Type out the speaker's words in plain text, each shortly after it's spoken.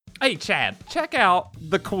Hey, Chad, check out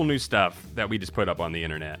the cool new stuff that we just put up on the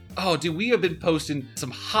internet. Oh, dude, we have been posting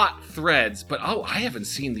some hot threads, but I haven't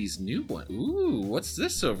seen these new ones. Ooh, what's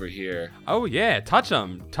this over here? Oh, yeah, touch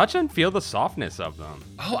them. Touch and feel the softness of them.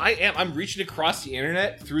 Oh, I'm reaching across the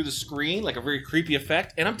internet through the screen, like a very creepy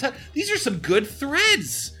effect, and these are some good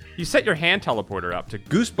threads. You set your hand teleporter up to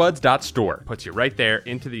goosebuds.store. Puts you right there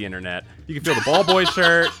into the internet. You can feel the Ball Boy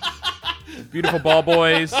shirt. Beautiful Ball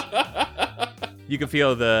Boys. You can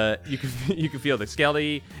feel the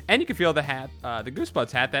Skelly, and you can feel the hat, the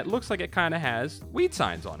Goosebuds hat that looks like it kind of has weed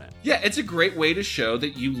signs on it. Yeah, it's a great way to show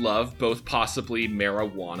that you love both possibly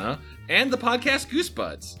marijuana and the podcast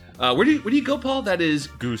Goosebuds. Where do you go, Paul? That is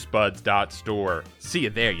goosebuds.store. See you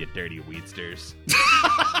there, you dirty weedsters.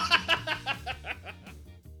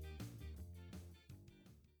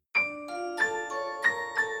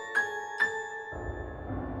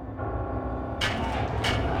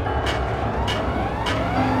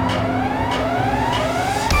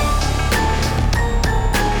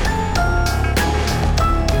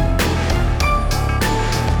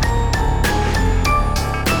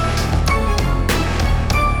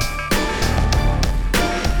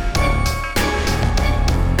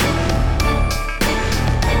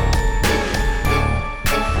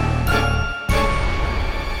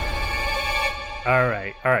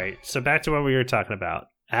 All right. So back to what we were talking about.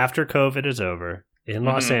 After COVID is over in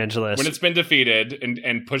Los Angeles, when it's been defeated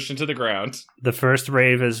and pushed into the ground, the first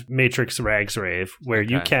rave is Matrix Rags Rave, where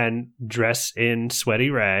you can dress in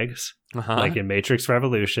sweaty rags, like in Matrix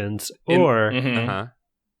Revolutions,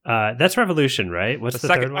 that's Revolution, right? What's the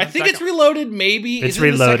third one? I think it's Reloaded. Maybe it's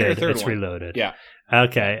Reloaded. It's Reloaded. Yeah.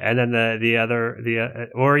 Okay, and then the other,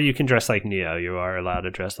 or you can dress like Neo. You are allowed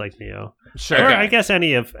to dress like Neo. Sure. Or I guess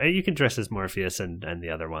you can dress as Morpheus and the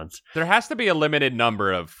other ones. There has to be a limited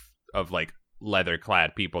number of like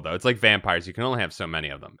leather-clad people, though. It's like vampires. You can only have so many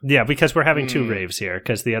of them. Yeah, because we're having two raves here,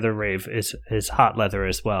 because the other rave is hot leather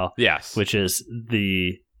as well. Yes. Which is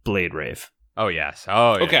the Blade Rave. Oh, yes.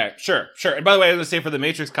 Oh, yeah. Okay, sure. And by the way, I was going to say for the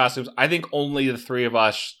Matrix costumes, I think only the three of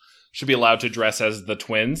us should be allowed to dress as the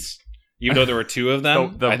twins. Even though there were two of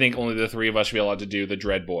them, I think only the three of us should be allowed to do the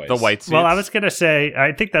Dread Boys. The white suits. Well, I was going to say,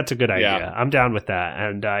 I think that's a good idea. Yeah. I'm down with that,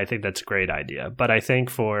 and I think that's a great idea. But I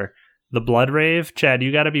think for the Blood Rave, Chad,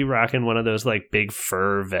 you got to be rocking one of those like big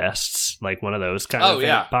fur vests, like one of those kind of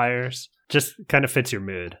vampires. Just kind of fits your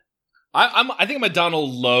mood. I think I'm a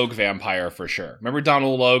Donald Logue vampire for sure. Remember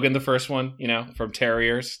Donald Logue in the first one, from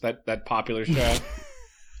Terriers, that popular show?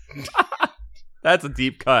 That's a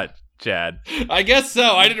deep cut, Chad. I guess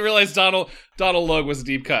so. I didn't realize Donald Logue was a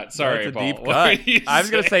deep cut. Sorry, That's a Paul. deep cut. I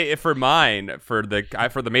was gonna say, for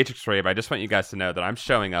the Matrix Rave, I just want you guys to know that I'm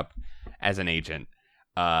showing up as an agent.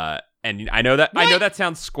 And I know that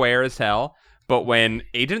sounds square as hell, but when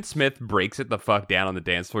Agent Smith breaks it the fuck down on the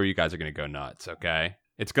dance floor, you guys are gonna go nuts. Okay,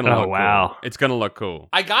 it's gonna look cool. It's gonna look cool.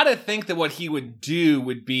 I gotta think that what he would do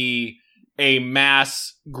would be a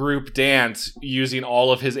mass group dance using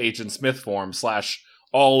all of his Agent Smith form /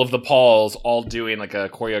 all of the Pauls all doing like a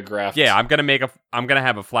choreographed. Yeah, I'm gonna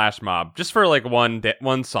have a flash mob just for like one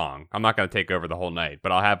song. I'm not gonna take over the whole night,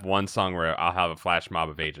 but I'll have one song where I'll have a flash mob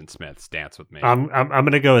of Agent Smiths dance with me. I'm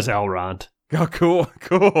gonna go as Elrond. Oh, cool.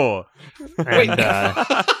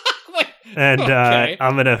 And, okay.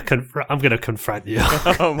 I'm gonna confront you.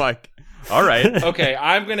 Oh my. All right. Okay,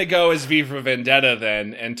 I'm gonna go as V for Vendetta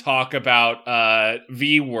then and talk about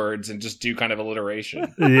V words and just do kind of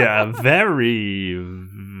alliteration. Yeah, very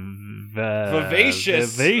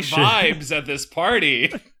vivacious vibes at this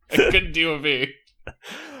party. I couldn't do a V.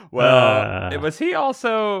 Well, was he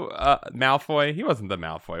also Malfoy? He wasn't the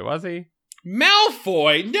Malfoy, was he?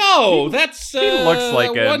 Malfoy? No, that's he looks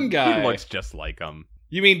like one guy. He looks just like him.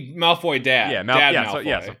 You mean Malfoy dad? Yeah, Dad yeah, Malfoy.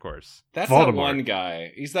 Yes, of course. That's Voldemort. that one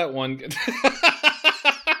guy. He's that one.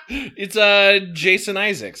 It's Jason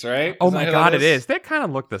Isaacs, right? Oh my god, it is. They kind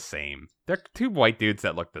of look the same. They're two white dudes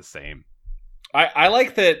that look the same. I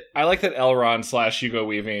like that. Elrond / Hugo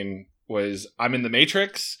Weaving was. I'm in the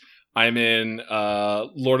Matrix. I'm in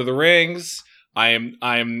Lord of the Rings. I'm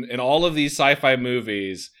in all of these sci-fi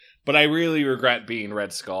movies. But I really regret being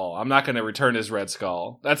Red Skull. I'm not going to return as Red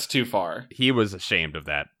Skull. That's too far. He was ashamed of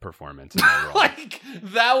that performance in that role. Like,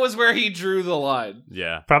 that was where he drew the line.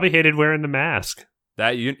 Yeah. Probably hated wearing the mask.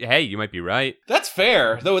 You might be right. That's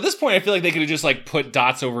fair. Though at this point, I feel like they could have just, like, put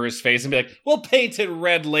dots over his face and be like, we'll paint it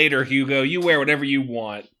red later, Hugo. You wear whatever you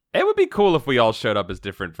want. It would be cool if we all showed up as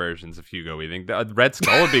different versions of Hugo Weaving. The Red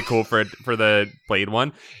Skull would be cool for the Blade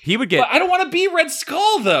one. He would get... But I don't want to be Red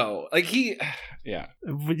Skull, though. Like, yeah.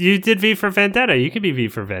 You did V for Vendetta. You could be V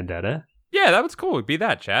for Vendetta. Yeah, that was cool. Be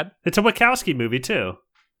that, Chad. It's a Wachowski movie, too.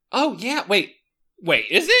 Oh, yeah. Wait. Wait,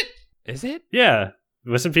 is it? Is it? Yeah.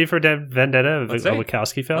 Wasn't V for Vendetta a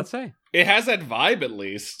Wachowski film? Let's say. It has that vibe at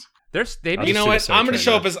least. You know what? I'm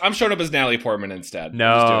showing up as Natalie Portman instead.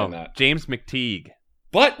 No, I'm just doing that. James McTeague.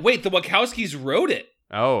 But wait, the Wachowskis wrote it.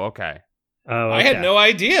 Oh, okay. Oh, okay. I had no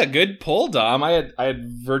idea. Good pull, Dom. I had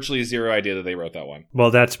virtually zero idea that they wrote that one.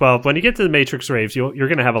 Well, when you get to the Matrix raves, you're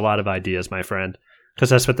going to have a lot of ideas, my friend, because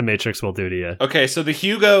that's what the Matrix will do to you. Okay, so the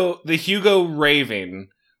Hugo raving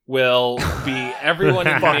will be everyone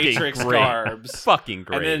in Matrix garbs. Fucking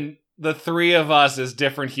great. And then the three of us as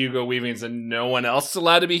different Hugo Weavings, and no one else is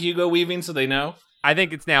allowed to be Hugo Weaving, so they know. I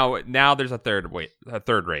think it's now there's a third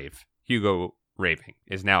rave. Hugo raving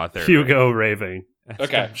is now a third. Hugo raving.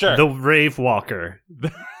 Okay, sure. The Rave Walker.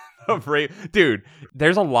 Dude,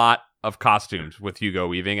 there's a lot of costumes with Hugo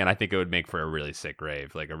Weaving, and I think it would make for a really sick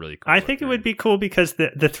rave, like a really cool. I think it would be cool because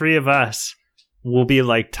the three of us will be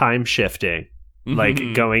like time shifting, like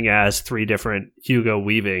going as three different Hugo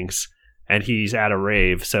Weavings, and he's at a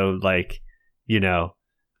rave. So, like, you know,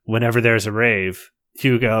 whenever there's a rave,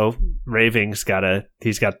 Hugo Raving's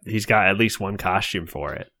he's got at least one costume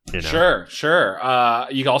for it. You know? Sure.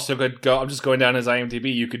 You also could go. I'm just going down his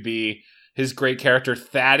IMDb. You could be his great character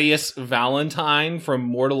Thaddeus Valentine from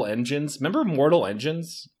Mortal Engines. Remember Mortal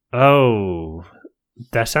Engines? Oh,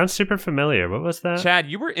 that sounds super familiar. What was that? Chad,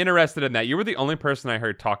 you were interested in that. You were the only person I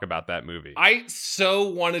heard talk about that movie. I so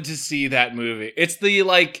wanted to see that movie. It's the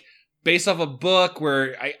based off a book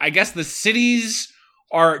where I guess the cities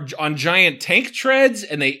are on giant tank treads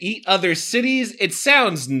and they eat other cities. It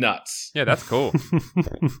sounds nuts. Yeah, that's cool.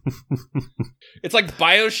 It's like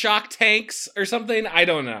BioShock tanks or something. I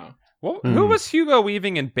don't know. Well, who was Hugo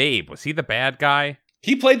Weaving in Babe? Was he the bad guy?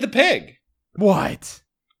 He played the pig. What?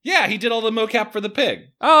 Yeah, he did all the mocap for the pig.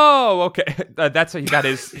 Oh, okay. That's how he got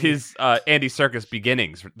his Andy Serkis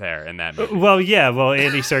beginnings there in that movie. Well, yeah. Well,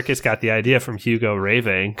 Andy Serkis got the idea from Hugo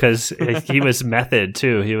Raving because he was method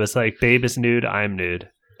too. He was like, "Babe is nude, I'm nude."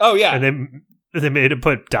 Oh yeah, and then they made him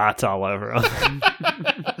put dots all over him.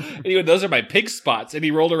 Anyway, those are my pig spots, and he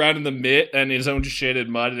rolled around in the mitt and his own shit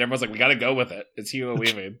and mud, and everyone's like, "We got to go with it." It's Hugo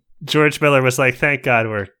Weaving. George Miller was like, "Thank God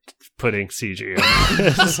we're putting CG in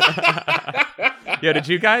this." Yeah, did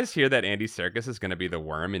you guys hear that Andy Serkis is going to be the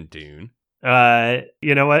worm in Dune?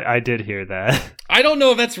 You know what? I did hear that. I don't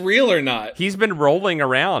know if that's real or not. He's been rolling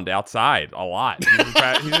around outside a lot.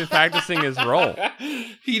 He's been practicing his role.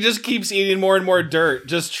 He just keeps eating more and more dirt,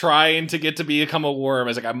 just trying to get to become a worm. I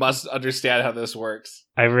was like, I must understand how this works.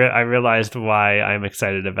 I realized why I'm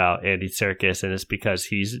excited about Andy Serkis, and it's because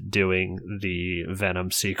he's doing the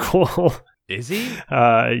Venom sequel. Is he?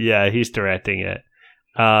 Yeah, he's directing it.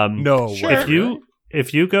 No, sure.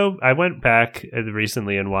 If you go, I went back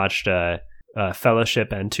recently and watched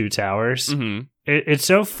Fellowship and Two Towers. Mm-hmm. It's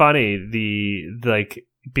so funny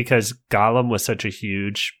because Gollum was such a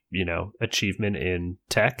huge achievement in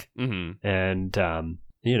tech, and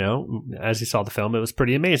as you saw the film, it was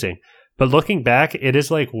pretty amazing. But looking back, it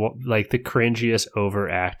is like the cringiest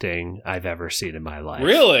overacting I've ever seen in my life.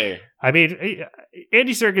 Really? I mean,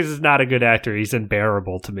 Andy Serkis is not a good actor. He's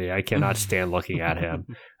unbearable to me. I cannot stand looking at him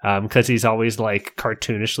because he's always like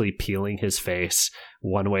cartoonishly peeling his face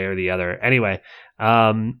one way or the other. Anyway,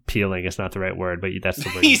 peeling is not the right word, but that's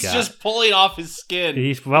the word. He's just pulling off his skin.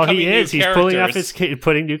 He is. He's pulling off his skin,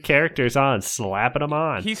 putting new characters on, slapping them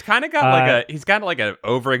on. He's kind of got like an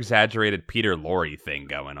over exaggerated Peter Lorre thing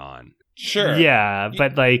going on. Sure. Yeah,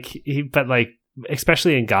 but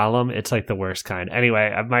especially in Gollum, it's like the worst kind.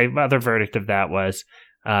 Anyway, my other verdict of that was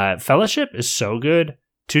Fellowship is so good.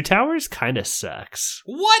 Two Towers kind of sucks.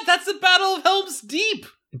 What? That's the Battle of Helm's Deep.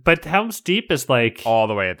 But Helm's Deep is like all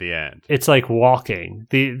the way at the end. It's like walking.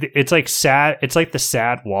 It's like sad. It's like the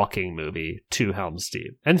sad walking movie to Helm's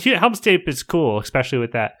Deep. And Helm's Deep is cool, especially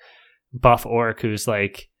with that buff orc who's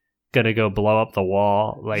like gonna go blow up the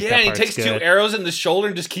wall. Like, yeah, he takes 2 arrows in the shoulder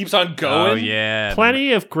and just keeps on going. Oh yeah,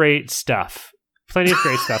 plenty of great stuff in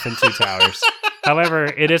Two Towers. However,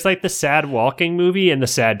 it is like the sad walking movie and the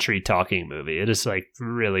sad tree talking movie. It is like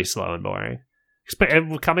really slow and boring.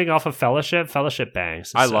 Coming off of Fellowship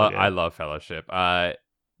bangs. I love Fellowship.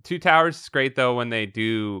 Two Towers is great though when they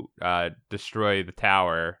do destroy the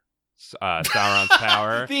tower. Sauron's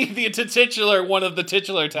tower. the titular one of the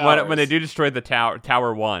titular towers. When they do destroy the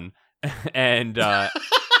Tower 1, and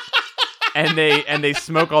and they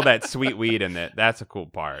smoke all that sweet weed in it. That's a cool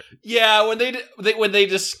part. Yeah, when they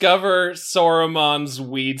discover Saruman's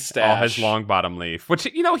weed stash, all his long bottom leaf, which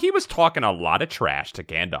he was talking a lot of trash to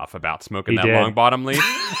Gandalf about smoking that did. long bottom leaf,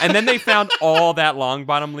 and then they found all that long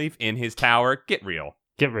bottom leaf in his tower. Get real.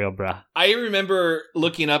 Get real, bruh. I remember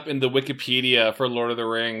looking up in the Wikipedia for Lord of the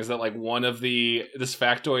Rings that like one of this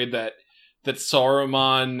factoid that that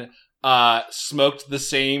Saruman smoked the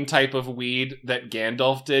same type of weed that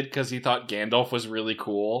Gandalf did because he thought Gandalf was really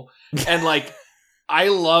cool. And like, I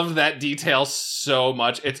love that detail so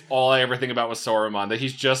much. It's all I ever think about with Saruman, that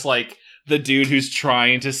he's just like the dude who's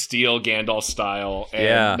trying to steal Gandalf's style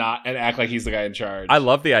and act like he's the guy in charge. I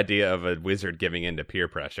love the idea of a wizard giving in to peer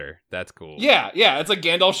pressure. That's cool. Yeah. It's like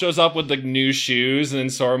Gandalf shows up with the new shoes, and then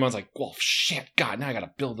Saruman's like, well, shit, God, now I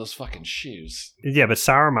gotta build those fucking shoes. Yeah, but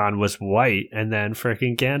Saruman was white, and then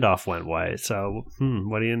freaking Gandalf went white. So,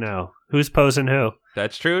 what do you know? Who's posing who?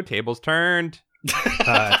 That's true. Tables turned.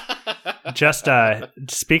 Just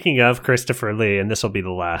speaking of Christopher Lee, and this will be the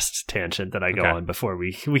last tangent that I go on before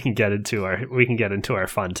we can get into our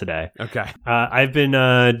fun today. Okay. I've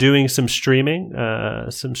been doing some streaming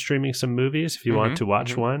some movies. If you want to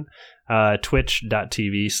watch one,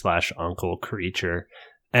 twitch.tv/Uncle Creature,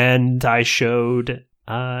 and I showed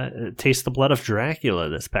Taste the Blood of Dracula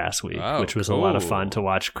this past week, which was a lot of fun to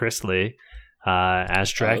watch Chris Lee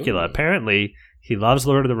as Dracula. Apparently, he loves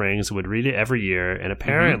Lord of the Rings, would read it every year, and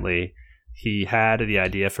apparently he had the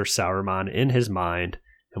idea for Sauron in his mind,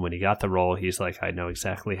 and when he got the role, he's like, I know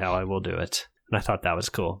exactly how I will do it. And I thought that was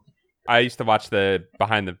cool. I used to watch the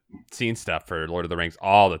behind-the-scenes stuff for Lord of the Rings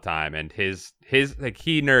all the time, and his like,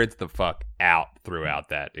 he nerds the fuck out throughout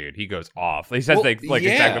that, dude. He goes off. He says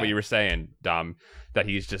exactly what you were saying, Dom, that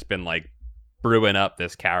he's just been like brewing up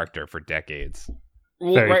this character for decades.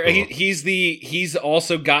 Well, right, cool. He's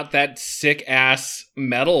also got that sick ass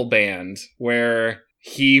metal band where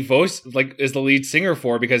he is the lead singer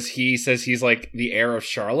for, because he says he's like the heir of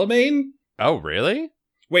Charlemagne. Oh, really?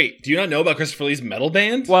 Wait, do you not know about Christopher Lee's metal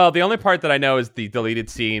band? Well, the only part that I know is the deleted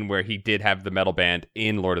scene where he did have the metal band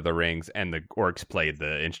in Lord of the Rings, and the orcs played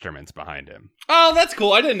the instruments behind him. Oh, that's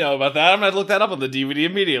cool. I didn't know about that. I'm gonna look that up on the DVD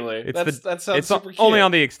immediately. That sounds super cute. Only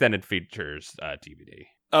on the extended features DVD.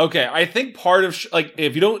 Okay, I think part of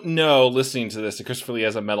if you don't know, listening to this, that Christopher Lee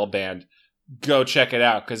has a metal band, go check it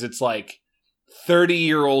out, because it's like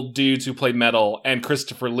 30-year-old dudes who play metal and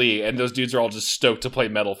Christopher Lee, and those dudes are all just stoked to play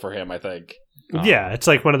metal for him, I think. Yeah, it's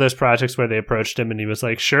like one of those projects where they approached him and he was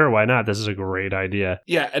like, sure, why not? This is a great idea.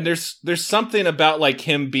 Yeah, and there's something about like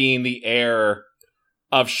him being the heir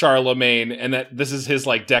of Charlemagne, and that this is his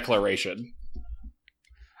like declaration.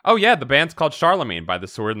 Oh yeah, the band's called Charlemagne by the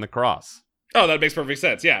Sword and the Cross. Oh, that makes perfect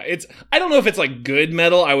sense. Yeah, I don't know if it's like good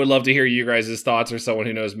metal. I would love to hear you guys' thoughts, or someone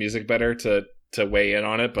who knows music better to weigh in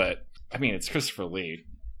on it. But I mean, it's Christopher Lee.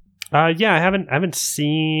 Yeah, I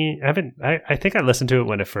think I listened to it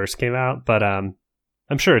when it first came out, but I'm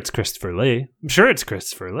sure it's Christopher Lee. I'm sure it's him.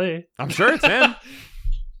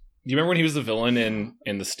 You remember when he was the villain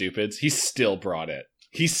in The Stupids? He still brought it.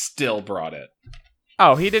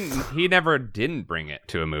 Oh, he never didn't bring it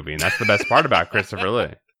to a movie, and that's the best part about Christopher Lee.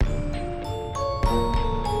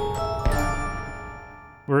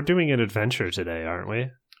 We're doing an adventure today, aren't we?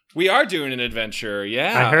 We are doing an adventure,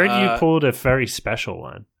 yeah. I heard you pulled a very special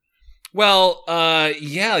one. Well,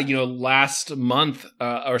 yeah, last month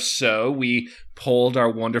or so, we polled our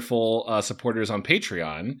wonderful supporters on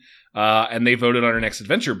Patreon, and they voted on our next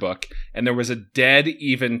adventure book, and there was a dead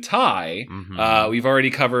even tie. We've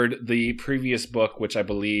already covered the previous book, which I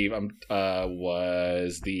believe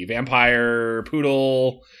was the Vampire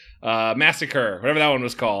Poodle Massacre, whatever that one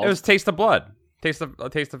was called. It was Taste of Blood. Taste of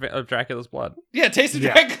Dracula's blood. Yeah, Taste of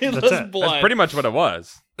Dracula's blood. That's pretty much what it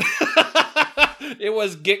was. It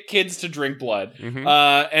was get kids to drink blood.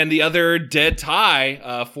 And the other dead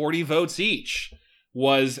tie, 40 votes each,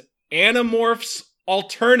 was Animorphs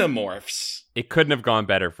Alternamorphs. It couldn't have gone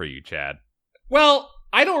better for you, Chad. Well,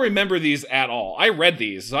 I don't remember these at all. I read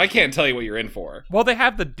these, so I can't tell you what you're in for. Well, they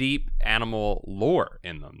have the deep animal lore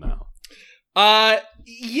in them, though.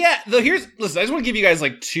 Yeah. Listen, I just want to give you guys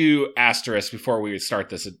like 2 asterisks before we start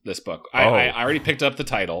this book. I already picked up the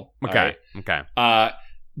title. Okay. Right? Okay.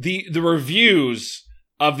 The reviews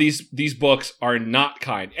of these books are not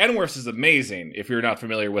kind. Animorphs is amazing if you're not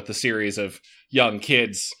familiar with the series of young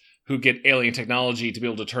kids who get alien technology to be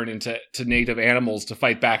able to turn into native animals to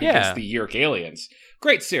fight back against the Yeerk aliens.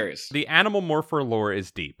 Great series. The animal morpher lore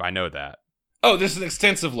is deep. I know that. Oh, this is an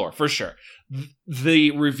extensive lore, for sure.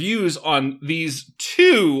 The reviews on these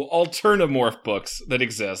 2 Alternamorph books that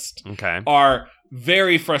exist are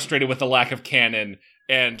very frustrated with the lack of canon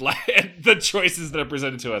and the choices that are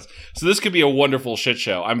presented to us. So this could be a wonderful shit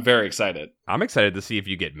show. I'm very excited. I'm excited to see if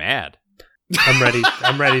you get mad. I'm ready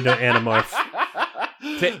to Animorph.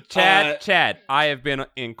 Chad, I have been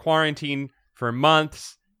in quarantine for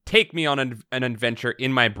months. Take me on an adventure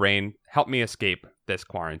in my brain. Help me escape this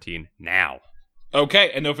quarantine now.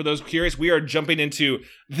 Okay, and now for those curious, we are jumping into,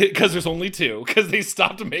 because there's only 2, because they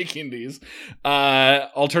stopped making these.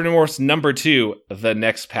 Alternative Morphs number 2, The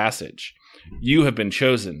Next Passage. You have been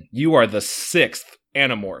chosen. You are the 6th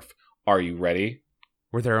Animorph. Are you ready?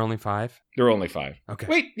 Were there only 5? There were only 5. Okay.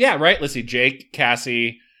 Wait, yeah, right. Let's see. Jake,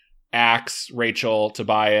 Cassie, Axe, Rachel,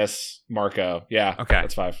 Tobias, Marco. Yeah, okay,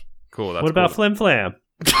 that's 5. Cool. That's what about Flim Flam?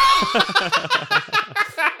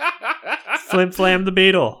 Flim Flam the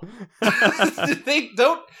Beetle. They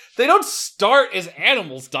don't start as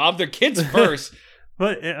animals, Dom. They're kids first.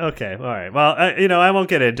 But okay, all right. Well, I won't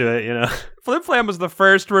get into it. Flim Flam was the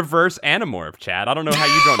first reverse Animorph, Chad. I don't know how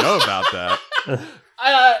you don't know about that.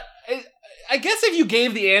 I guess if you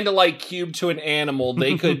gave the Andalite cube to an animal,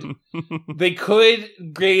 they could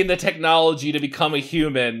gain the technology to become a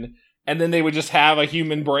human, and then they would just have a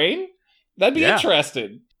human brain. That'd be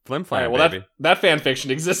interesting. Flim Flam, right, baby. That fan fiction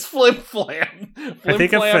exists. Flim Flam. I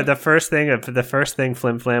think the first thing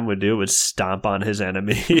Flim Flam would do was stomp on his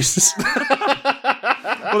enemies.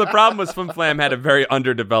 Well, the problem was Flim Flam had a very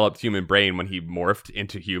underdeveloped human brain when he morphed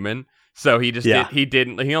into human, so he just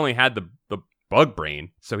he only had the bug brain,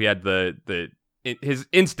 so he had his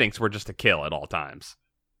instincts were just to kill at all times.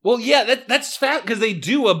 Well, yeah, that's fat because they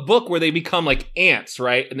do a book where they become like ants,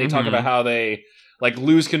 right? And they talk about how they like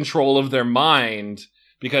lose control of their mind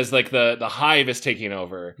because like the hive is taking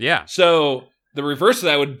over. Yeah. So the reverse of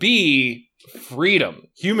that would be freedom,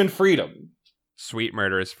 human freedom. Sweet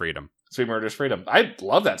murderous freedom. Sweet murderous freedom. I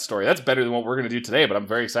love that story. That's better than what we're going to do today, but I'm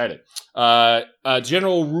very excited.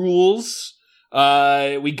 General rules.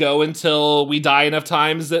 We go until we die enough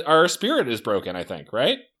times that our spirit is broken, I think,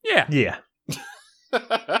 right? Yeah. Yeah.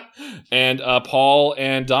 And Paul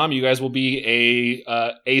and Dom, you guys will be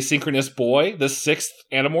a asynchronous boy, the 6th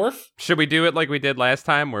Animorph. Should we do it like we did last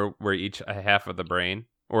time, where we're each a half of the brain?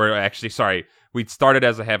 Or actually, sorry, we started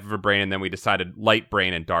as a half of a brain, and then we decided light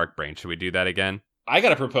brain and dark brain. Should we do that again? I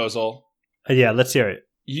got a proposal. Yeah, let's hear it.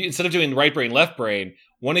 Instead of doing right brain, left brain,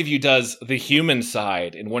 one of you does the human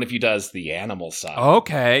side, and one of you does the animal side.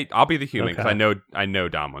 Okay, I'll be the human because I know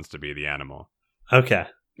Dom wants to be the animal. Okay.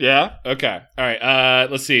 Yeah. Okay. All right.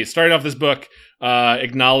 Let's see. Starting off this book,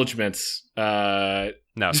 acknowledgements.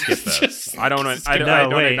 No, skip those. I don't.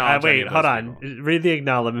 Wait. Hold on. People. Read the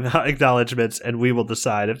acknowledgements, and we will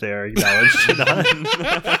decide if they are acknowledged or not.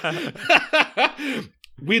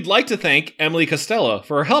 We'd like to thank Emily Costello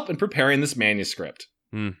for her help in preparing this manuscript.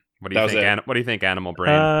 What do you think? What do you think, Animal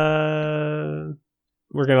Brain?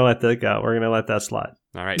 We're gonna let that go. We're gonna let that slide.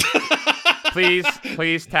 All right.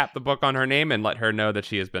 Please tap the book on her name and let her know that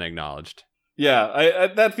she has been acknowledged. Yeah,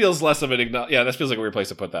 that feels less of an yeah. That feels like a weird place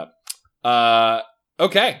to put that.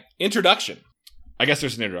 Okay. Introduction. I guess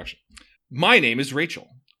there's an introduction. My name is Rachel.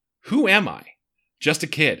 Who am I? Just a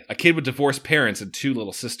kid with divorced parents and 2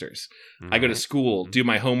 little sisters. I go to school, do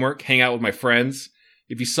my homework, hang out with my friends.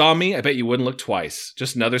 If you saw me, I bet you wouldn't look twice.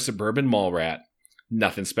 Just another suburban mall rat.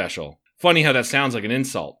 Nothing special. Funny how that sounds like an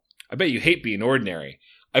insult. I bet you hate being ordinary.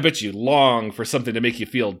 I bet you long for something to make you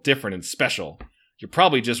feel different and special. You're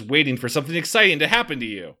probably just waiting for something exciting to happen to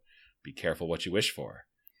you. Be careful what you wish for.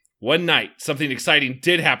 One night, something exciting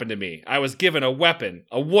did happen to me. I was given a weapon,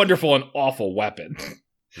 a wonderful and awful weapon.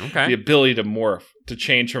 Okay. The ability to morph, to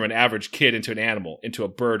change from an average kid into an animal, into a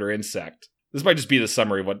bird or insect. This might just be the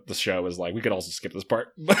summary of what the show is like. We could also skip this part.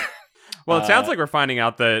 Well, it sounds like we're finding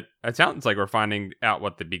out what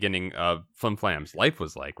the beginning of Flim Flam's life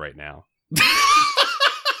was like right now.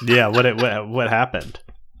 Yeah, what happened?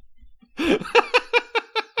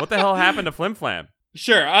 What the hell happened to Flim Flam?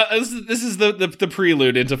 Sure, this is the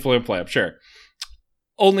prelude into Flim Flam. Sure.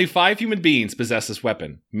 Only 5 human beings possess this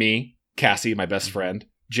weapon. Me, Cassie, my best friend,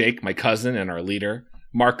 Jake, my cousin and our leader,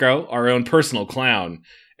 Marco, our own personal clown,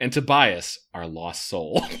 and Tobias, our lost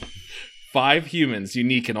soul. 5 humans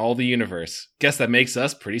unique in all the universe. Guess that makes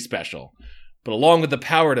us pretty special. But along with the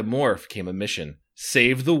power to morph came a mission.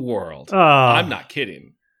 Save the world. Oh. I'm not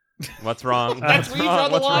kidding. What's wrong? That's where you draw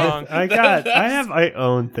the line. I have my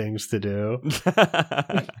own things to do.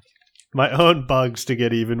 My own bugs to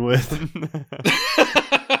get even with.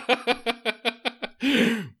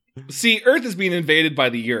 See, Earth is being invaded by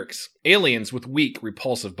the Yeerks, aliens with weak,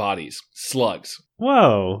 repulsive bodies, slugs.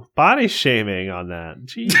 Whoa, body shaming on that.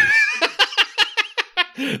 Jeez.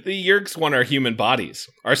 The Yeerks want our human bodies,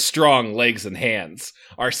 our strong legs and hands,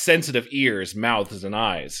 our sensitive ears, mouths, and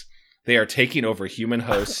eyes. They are taking over human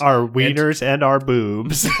hosts. Our wieners and our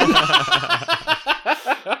boobs.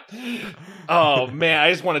 Oh man,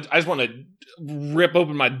 I just want to rip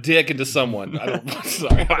open my dick into someone. I don't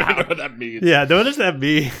know what that means. Yeah, what does that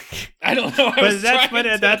mean? I don't know. But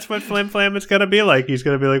that's what Flim Flam is gonna be like. He's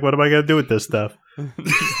gonna be like, what am I gonna do with this stuff?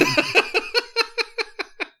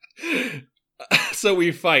 So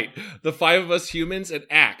we fight, the 5 of us humans, and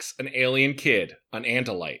Axe, an alien kid, on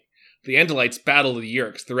Andalite. The Andalites battle the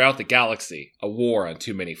Yeerks throughout the galaxy, a war on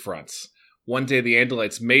too many fronts. One day the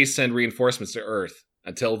Andalites may send reinforcements to Earth.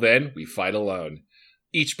 Until then, we fight alone.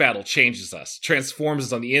 Each battle changes us, transforms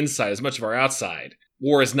us on the inside as much of our outside.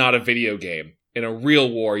 War is not a video game. In a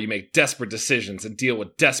real war, you make desperate decisions and deal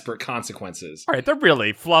with desperate consequences. All right, they're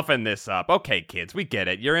really fluffing this up. Okay, kids, we get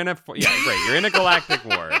it. You're in a You're in a galactic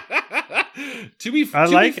war. I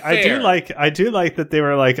do like that they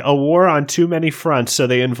were like a war on too many fronts, so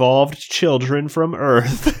they involved children from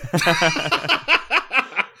Earth.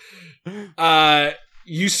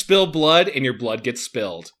 You spill blood and your blood gets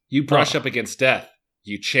spilled. You brush up against death.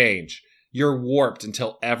 You change. You're warped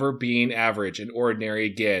until ever being average and ordinary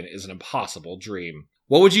again is an impossible dream.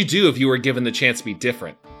 What would you do if you were given the chance to be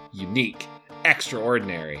different, unique,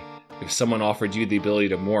 extraordinary? If someone offered you the ability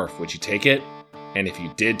to morph, would you take it? And if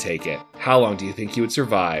you did take it, how long do you think you would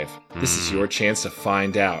survive? This is your chance to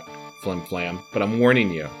find out, Flim Flam. But I'm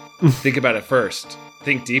warning you. Think about it first.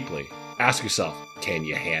 Think deeply. Ask yourself, can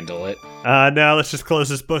you handle it? Now let's just close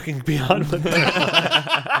this book and be on with it.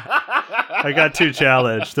 I got too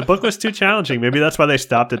challenged. The book was too challenging. Maybe that's why they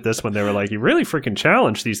stopped at this one. They were like, you really freaking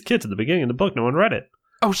challenged these kids at the beginning of the book. No one read it.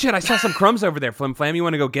 Oh, shit. I saw some crumbs over there, Flim Flam. You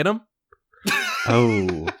want to go get them?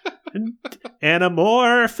 Oh.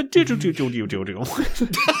 Anamorph.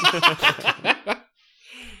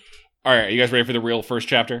 All right. Are you guys ready for the real first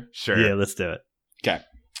chapter? Sure. Yeah, let's do it. Okay.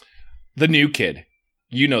 The new kid.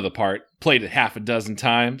 You know the part. Played it half a dozen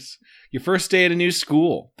times. Your first day at a new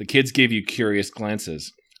school. The kids give you curious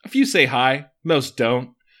glances. A few say hi. Most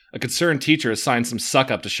don't. A concerned teacher assigns some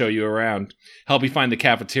suck-up to show you around. Help you find the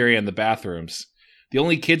cafeteria and the bathrooms. The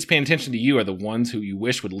only kids paying attention to you are the ones who you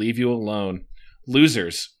wish would leave you alone.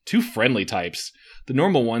 Losers. Too friendly types. The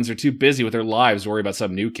normal ones are too busy with their lives to worry about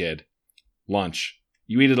some new kid. Lunch.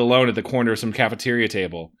 You eat it alone at the corner of some cafeteria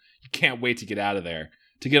table. You can't wait to get out of there.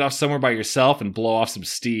 To get off somewhere by yourself and blow off some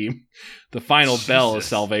steam. The final bell is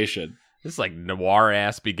salvation. This is like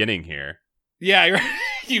noir-ass beginning here. Yeah,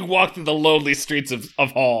 you walk through the lonely streets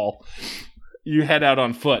of Hall. You head out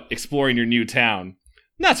on foot, exploring your new town.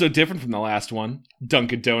 Not so different from the last one.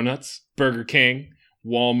 Dunkin' Donuts, Burger King,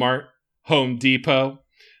 Walmart, Home Depot.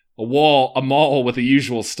 A mall with the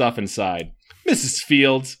usual stuff inside. Mrs.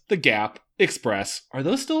 Fields, The Gap, Express. Are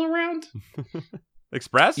those still around?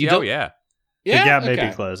 Express? Yeah. The Gap may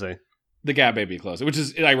be closing. The Gap may be closing, which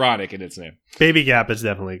is ironic in its name. Baby Gap is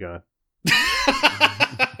definitely gone.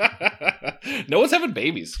 No one's having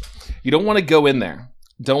babies. You don't want to go in there.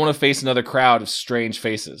 Don't want to face another crowd of strange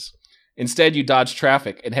faces. Instead, you dodge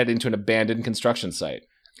traffic and head into an abandoned construction site.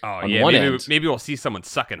 Oh, yeah. Maybe we'll see someone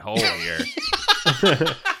sucking hole here.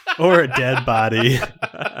 Or a dead body.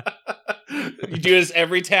 You do this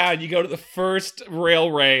every town. You go to the first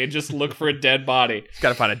railway and just look for a dead body. Got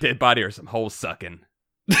to find a dead body or some hole sucking.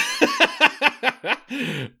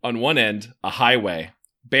 On one end, a highway.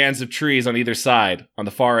 Bands of trees on either side. On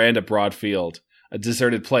the far end, a broad field. A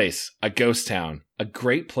deserted place. A ghost town. A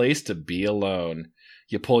great place to be alone.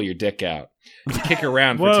 You pull your dick out. You kick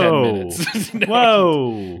around for 10 minutes.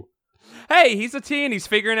 Whoa. Hey, he's a teen. He's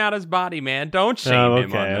figuring out his body, man. Don't shame him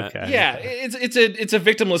on that. Okay. Yeah, it's a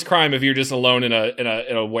victimless crime if you're just alone in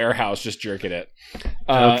a warehouse just jerking it.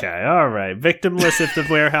 Okay, all right. Victimless if the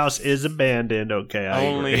warehouse is abandoned. Okay, I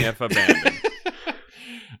only agree. if abandoned.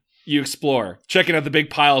 You explore, checking out the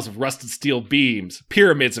big piles of rusted steel beams,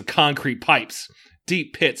 pyramids of concrete pipes,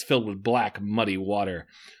 deep pits filled with black, muddy water.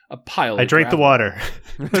 A pile. I drank the water.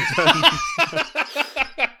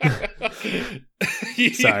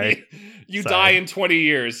 Sorry. You die in 20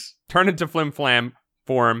 years. Turn into Flim Flam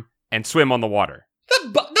form and swim on the water.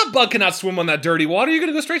 That bug cannot swim on that dirty water. You're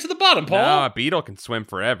going to go straight to the bottom, Paul. No, a beetle can swim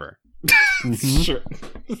forever. Sure.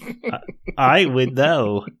 I would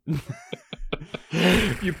though.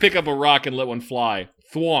 You pick up a rock and let one fly.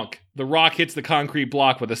 Thwonk. The rock hits the concrete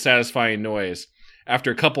block with a satisfying noise.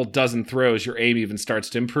 After a couple dozen throws, your aim even starts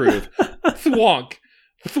to improve. Thwonk.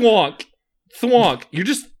 Thwonk. Thwonk.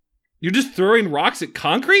 You're just throwing rocks at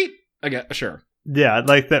concrete? Okay, sure. Yeah,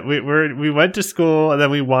 like that. We went to school and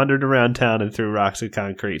then we wandered around town and threw rocks at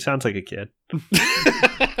concrete. Sounds like a kid.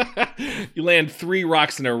 You land 3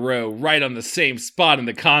 rocks in a row right on the same spot in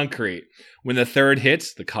the concrete. When the third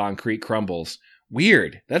hits, the concrete crumbles.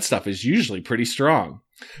 Weird. That stuff is usually pretty strong.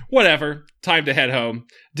 Whatever. Time to head home.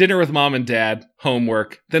 Dinner with mom and dad.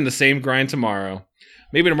 Homework. Then the same grind tomorrow.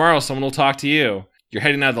 Maybe tomorrow someone will talk to you. You're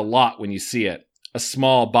heading out of the lot when you see it. A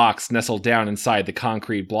small box nestled down inside the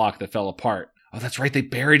concrete block that fell apart. Oh, that's right. They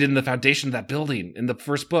buried it in the foundation of that building in the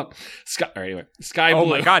first book. Sky Blue. Oh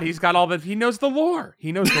my God, he's got all the. He knows the lore.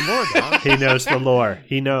 He knows the lore, dog. He knows the lore.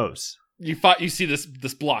 He knows. You see this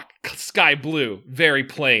block, sky blue, very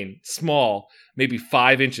plain, small, maybe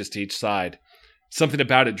 5 inches to each side. Something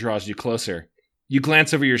about it draws you closer. You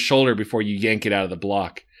glance over your shoulder before you yank it out of the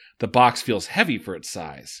block. The box feels heavy for its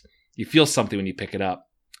size. You feel something when you pick it up.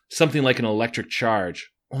 Something like an electric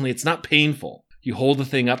charge, only it's not painful. You hold the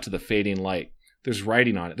thing up to the fading light. There's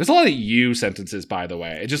writing on it. There's a lot of you sentences, by the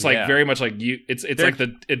way. It's just very much like you. It's like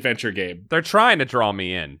the adventure game. They're trying to draw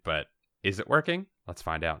me in, but is it working? Let's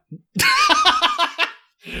find out.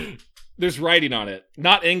 There's writing on it.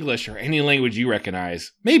 Not English or any language you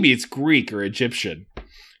recognize. Maybe it's Greek or Egyptian.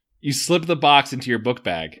 You slip the box into your book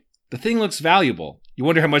bag. The thing looks valuable. You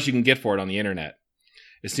wonder how much you can get for it on the internet.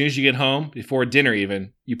 As soon as you get home, before dinner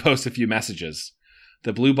even, you post a few messages.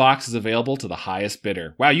 The blue box is available to the highest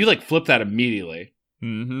bidder. Wow, you flipped that immediately.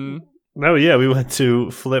 Mm-hmm. Oh yeah, we went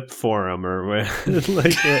to Flip Forum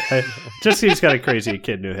just seems kind of crazy. A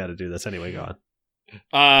kid knew how to do this. Anyway, go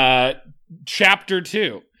on. Chapter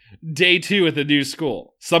 2. Day 2 at the new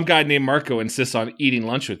school. Some guy named Marco insists on eating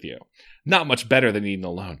lunch with you. Not much better than eating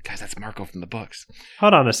alone. Guys, that's Marco from the books.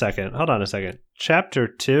 Hold on a second. Chapter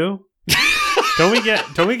 2? Don't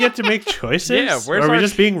we get to make choices? Yeah, are we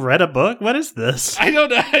just being read a book? What is this? I don't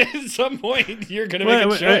know. At some point, you're going to make a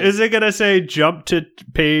choice. Is it going to say jump to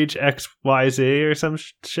page XYZ or some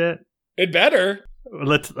shit? It better.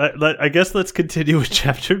 I guess let's continue with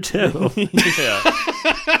chapter 2. Yeah.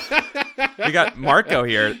 We got Marco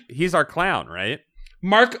here. He's our clown, right?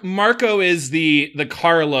 Marco is the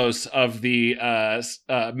Carlos of the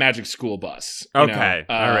Magic School Bus. Okay,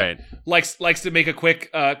 all right. Likes to make a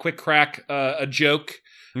quick crack, a joke.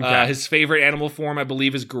 Okay. His favorite animal form, I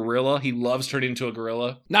believe, is gorilla. He loves turning into a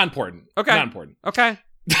gorilla. Not important. Okay. Not important. Okay.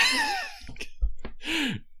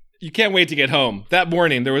 You can't wait to get home. That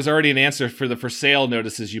morning, there was already an answer for the for sale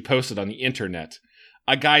notices you posted on the internet.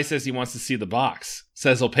 A guy says he wants to see the box.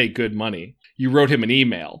 Says he'll pay good money. You wrote him an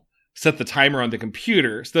email. Set the timer on the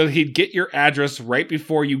computer so that he'd get your address right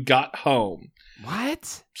before you got home.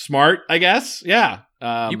 What? Smart, I guess. Yeah.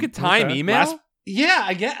 You could time email? Yeah,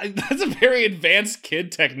 I guess. That's a very advanced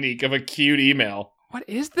kid technique of a cute email. What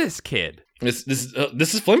is this kid? This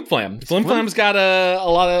is Flim Flam. Flim Flam's got a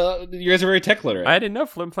lot of... You guys are very tech literate. I didn't know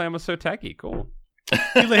Flim Flam was so techy. Cool.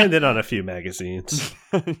 He landed on a few magazines.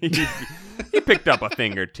 He picked up a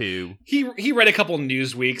thing or two. He read a couple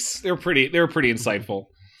Newsweeks. They were pretty insightful.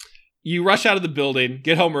 You rush out of the building,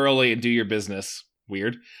 get home early, and do your business.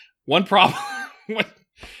 Weird. One problem.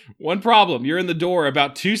 You're in the door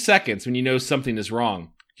about 2 seconds when you know something is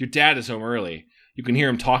wrong. Your dad is home early. You can hear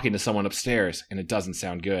him talking to someone upstairs, and it doesn't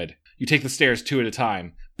sound good. You take the stairs 2 at a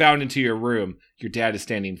time. Bound into your room, your dad is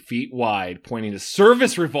standing feet wide, pointing a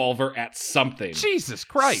service revolver at something. Jesus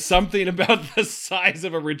Christ. Something about the size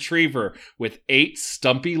of a retriever with 8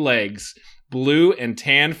 stumpy legs, blue and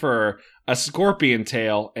tan fur, a scorpion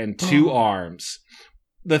tail, and 2 arms.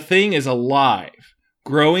 The thing is alive,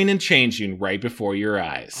 growing and changing right before your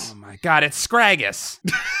eyes. Oh my God, it's Scragus.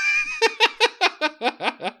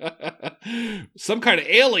 Some kind of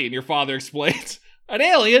alien, your father explains. An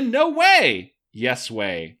alien? No way! Yes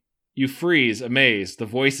way. You freeze, amazed. The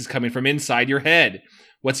voice is coming from inside your head.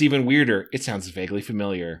 What's even weirder, it sounds vaguely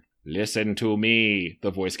familiar. Listen to me,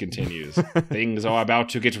 the voice continues. Things are about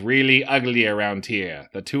to get really ugly around here.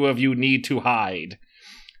 The 2 of you need to hide.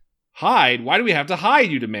 Hide? Why do we have to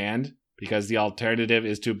hide, you demand? Because the alternative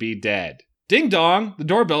is to be dead. Ding dong! The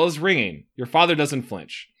doorbell is ringing. Your father doesn't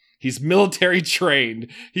flinch. He's military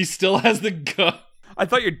trained. He still has the gun. I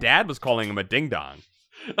thought your dad was calling him a ding dong.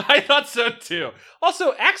 I thought so too.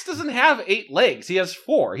 Also, Axe doesn't have 8 legs. He has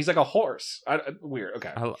 4. He's like a horse. Weird.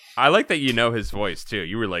 Okay. I like that you know his voice too.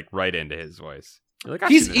 You were like right into his voice. You're like,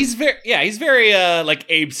 he's very like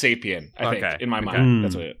Abe Sapien. I think in my mind.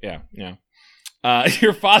 That's what. Yeah.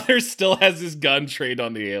 Your father still has his gun trained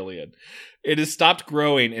on the alien. It has stopped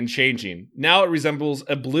growing and changing. Now it resembles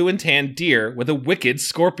a blue and tan deer with a wicked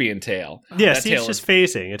scorpion tail. Yeah, see, it's just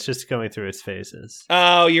phasing. It's just going through its phases.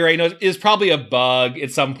 Oh, you're right. No, it was probably a bug at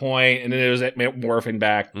some point, and then it was morphing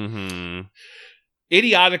back. Mm-hmm.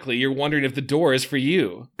 Idiotically, you're wondering if the door is for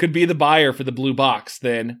you. Could be the buyer for the blue box.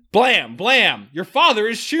 Then, blam, blam, your father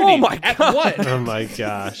is shooting. Oh my God. At what? Oh my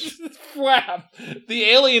gosh. Flap. The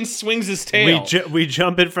alien swings his tail. We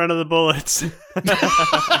jump in front of the bullets.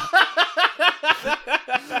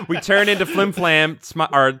 We turn into Flim Flam,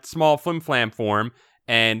 our small Flim Flam form,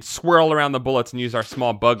 and swirl around the bullets and use our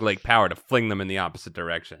small bug-like power to fling them in the opposite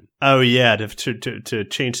direction. Oh yeah, to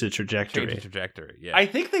change the trajectory. Yeah. I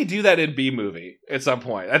think they do that in B-Movie at some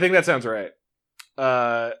point. I think that sounds right.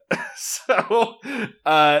 So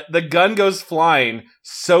the gun goes flying.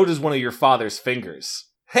 So does one of your father's fingers.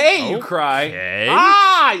 Hey, you cry.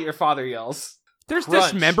 Ah, your father yells. There's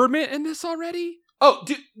dismemberment in this already? Oh,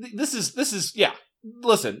 dude, this is yeah.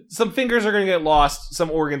 Listen, some fingers are going to get lost.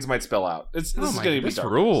 Some organs might spill out. This is going to be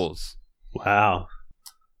dark. Rules. Wow.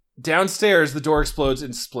 Downstairs, the door explodes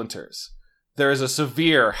in splinters. There is a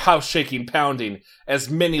severe house-shaking pounding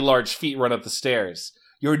as many large feet run up the stairs.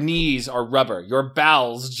 Your knees are rubber, your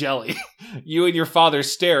bowels jelly. You and your father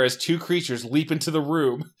stare as two creatures leap into the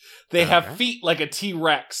room. They have feet like a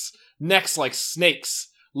T-Rex, necks like snakes,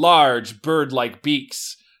 large bird-like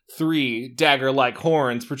beaks, 3 dagger-like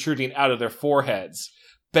horns protruding out of their foreheads,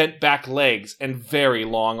 bent back legs, and very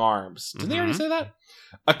long arms. Didn't they already say that?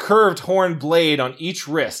 A curved horn blade on each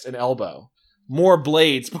wrist and elbow. More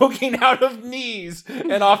blades poking out of knees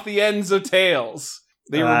and off the ends of tails.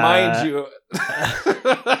 They remind you...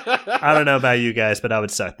 I don't know about you guys, but I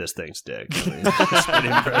would suck this thing's dick. It's pretty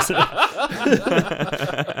impressive.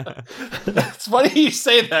 It's funny you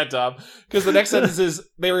say that, Dom, because the next sentence is,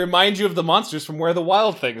 they remind you of the monsters from where the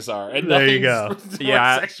wild things are. And there you go.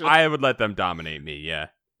 Yeah, I would let them dominate me, yeah.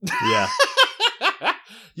 Yeah.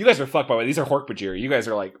 You guys are fucked, by the way. These are Hork-Bajir. You guys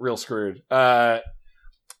are, like, real screwed. What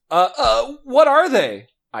are they?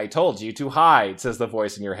 I told you to hide, says the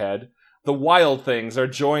voice in your head. The wild things are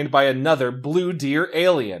joined by another blue deer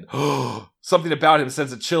alien. Something about him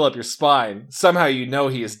sends a chill up your spine. Somehow you know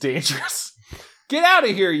he is dangerous. Get out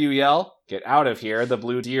of here, you yell. Get out of here, the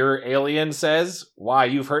blue deer alien says. Why,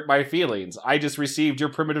 you've hurt my feelings. I just received your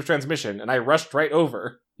primitive transmission, and I rushed right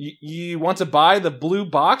over. You want to buy the blue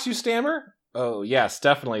box, you stammer? Oh, yes,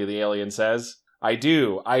 definitely, the alien says. I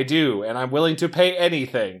do, and I'm willing to pay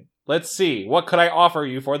anything. Let's see, what could I offer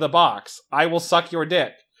you for the box? I will suck your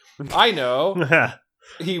dick. I know.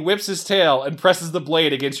 He whips his tail and presses the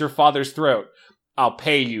blade against your father's throat. I'll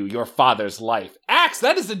pay you your father's life. Axe,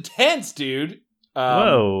 that is intense, dude.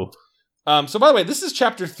 Whoa. So by the way, this is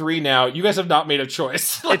chapter 3 now. You guys have not made a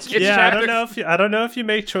choice. I don't know if you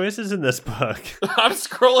make choices in this book. I'm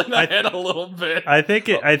scrolling ahead a little bit. I think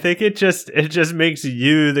it just makes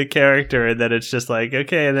you the character, and then it's just like,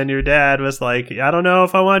 okay, and then your dad was like, I don't know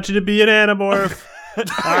if I want you to be an Animorph.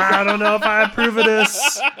 I don't know if I approve of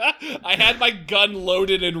this. I had my gun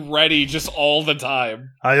loaded and ready just all the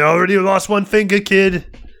time. I already lost one finger, kid.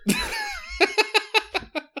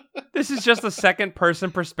 This is just a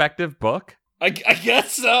second-person perspective book? I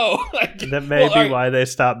guess so. That may be why they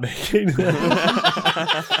stopped making them.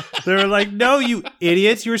 They were like, no, you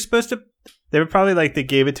idiots. You were supposed to... They were probably like, they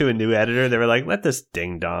gave it to a new editor. They were like, let this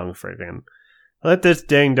ding-dong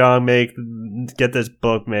get this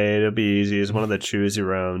book made. It'll be easy. It's one of the choose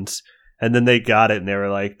your owns. And then they got it, and they were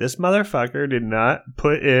like, this motherfucker did not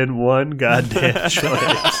put in one goddamn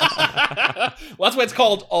choice. Well, that's why it's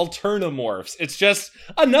called Alternamorphs. It's just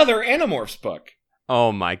another Animorphs book.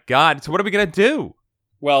 Oh my god. So what are we going to do?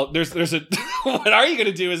 Well, there's a... What are you going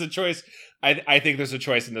to do is a choice. I think there's a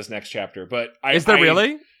choice in this next chapter, but... Is there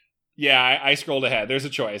really? Yeah, I scrolled ahead. There's a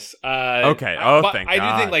choice. Okay. Thank God.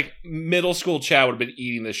 I do think like middle school Chad would have been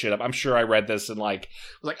eating this shit up. I'm sure I read this and like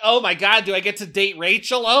was like, oh my god, do I get to date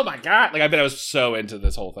Rachel? Oh my god! Like I bet I was so into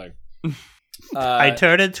this whole thing. I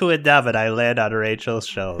turn into a dove and I land on Rachel's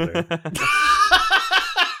shoulder.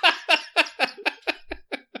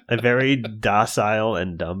 A very docile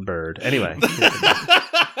and dumb bird. Anyway.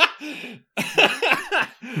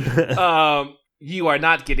 You are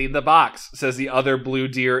not getting the box, says the other blue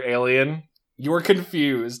deer alien. You're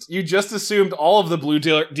confused. You just assumed all of the blue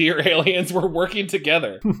deer aliens were working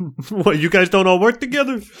together. What, you guys don't all work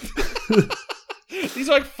together? These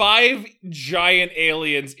are like 5 giant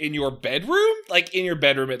aliens in your bedroom? Like in your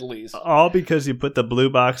bedroom at least. All because you put the blue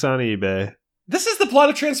box on eBay. This is the plot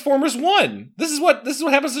of Transformers 1. This is what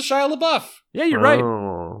happens to Shia LaBeouf. Yeah, you're right.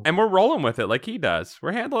 And we're rolling with it like he does.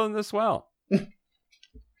 We're handling this well.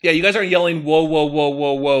 Yeah, you guys aren't yelling, whoa, whoa, whoa,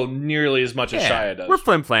 whoa, whoa, nearly as much as Shia does. We're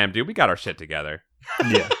flim-flam, dude. We got our shit together.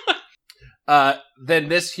 Yeah. Then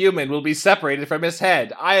this human will be separated from his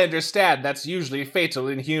head. I understand that's usually fatal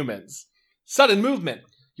in humans. Sudden movement.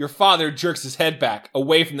 Your father jerks his head back,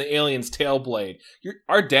 away from the alien's tail blade.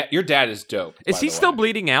 Your dad is dope. Is he still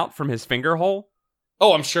bleeding out from his finger hole?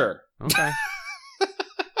 Oh, I'm sure. Okay.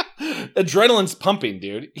 Adrenaline's pumping,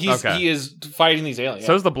 dude. He is fighting these aliens.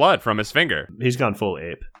 So's the blood from his finger. He's gone full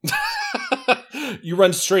ape. You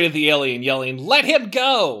run straight at the alien, yelling, "Let him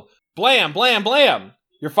go!" Blam, blam, blam.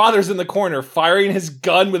 Your father's in the corner, firing his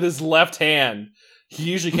gun with his left hand. He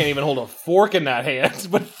usually can't even hold a fork in that hand,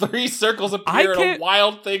 but 3 circles appear in a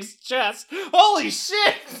wild thing's chest. Holy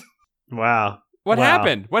shit! Wow. What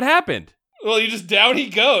happened? What happened? Well, you just down he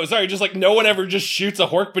goes. Sorry, just like no one ever just shoots a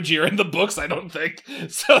Hork-Bajir in the books, I don't think.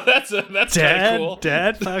 So that's kind of cool.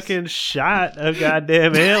 Dad fucking shot a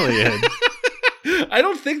goddamn alien. I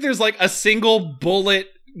don't think there's like a single bullet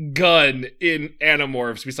gun in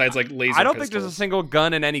Animorphs besides like laser I don't pistols. think there's a single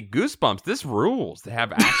gun in any Goosebumps. This rules to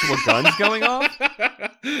have actual guns going off.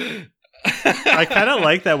 I kind of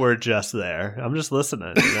like that we're just there. I'm just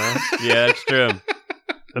listening, you know? Yeah, that's true.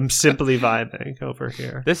 I'm simply vibing over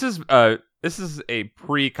here. This is a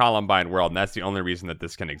pre-Columbine world, and that's the only reason that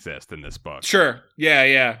this can exist in this book. Sure.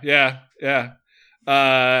 Yeah.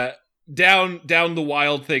 Down the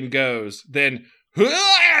wild thing goes. Then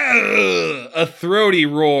a throaty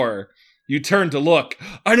roar. You turn to look.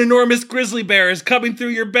 An enormous grizzly bear is coming through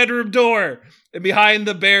your bedroom door. And behind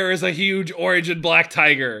the bear is a huge orange and black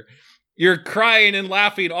tiger. You're crying and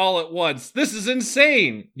laughing all at once. This is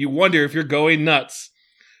insane. You wonder if you're going nuts.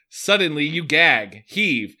 Suddenly you gag,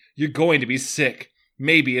 heave. You're going to be sick.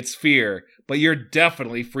 Maybe it's fear, but you're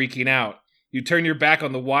definitely freaking out. You turn your back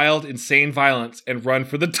on the wild, insane violence and run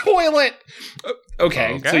for the toilet.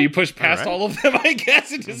 Okay. So you push past all of them, I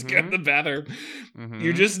guess, and just go to the bathroom.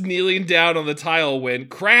 You're just kneeling down on the tile when,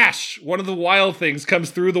 crash! One of the wild things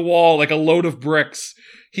comes through the wall like a load of bricks.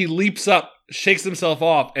 He leaps up, shakes himself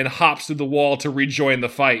off, and hops through the wall to rejoin the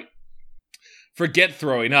fight. Forget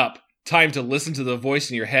throwing up. Time to listen to the voice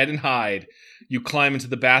in your head and hide. You climb into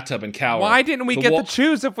the bathtub and cower. Why didn't we get to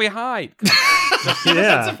choose if we hide?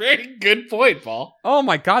 That's a very good point, Paul. Oh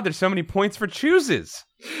my god, there's so many points for chooses.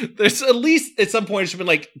 There's at least at some point it should have been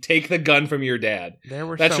like, take the gun from your dad.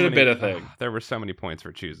 That should have been a thing. There were so many points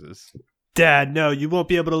for chooses. Dad, no, you won't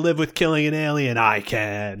be able to live with killing an alien. I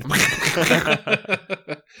can.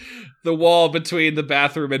 The wall between the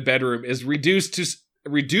bathroom and bedroom is reduced to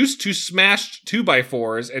smashed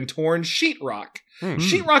 2x4s and torn sheetrock.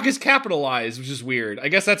 Sheetrock is capitalized, which is weird. I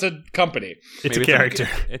guess that's a company. It's a character.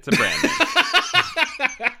 It's a brand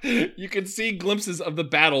name. You can see glimpses of the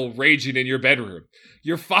battle raging in your bedroom.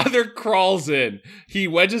 Your father crawls in. He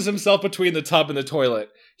wedges himself between the tub and the toilet.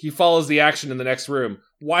 He follows the action in the next room,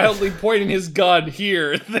 wildly pointing his gun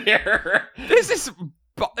here, there. This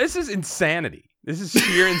is insanity. This is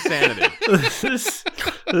sheer insanity. This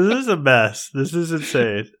is a mess. This is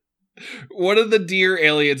insane. One of the deer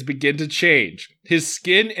aliens begin to change. His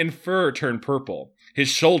skin and fur turn purple. His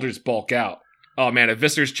shoulders bulk out. Oh man, if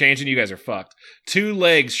Viscer's changing, you guys are fucked. 2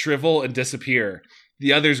 legs shrivel and disappear.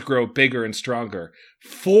 The others grow bigger and stronger.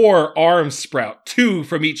 4 arms sprout, 2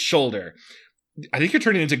 from each shoulder. I think you're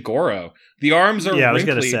turning into Goro. The arms are wrinkly. I was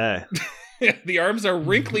going to say. The arms are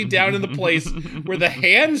wrinkly down in the place where the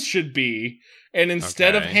hands should be. And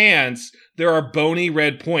instead of hands, there are bony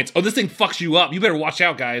red points. Oh, this thing fucks you up. You better watch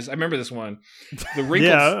out, guys. I remember this one. The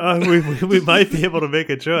wrinkles. We might be able to make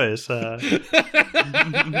a choice.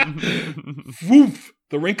 Woof!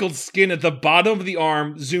 The wrinkled skin at the bottom of the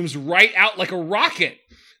arm zooms right out like a rocket.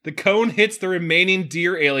 The cone hits the remaining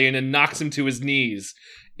deer alien and knocks him to his knees.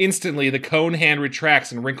 Instantly, the cone hand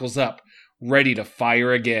retracts and wrinkles up, ready to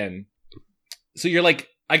fire again. So you're like,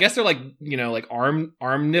 I guess they're like, you know, like arm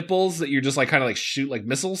nipples that you're just like kind of like shoot like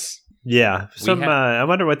missiles. Yeah. I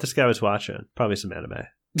wonder what this guy was watching. Probably some anime.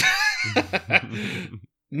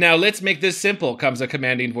 Now let's make this simple, comes a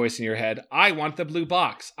commanding voice in your head. I want the blue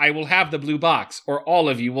box. I will have the blue box, or all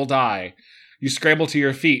of you will die. You scramble to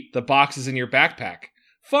your feet. The box is in your backpack.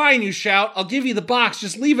 Fine, you shout. I'll give you the box.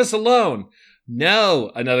 Just leave us alone.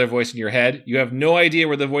 No, another voice in your head. You have no idea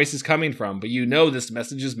where the voice is coming from, but you know this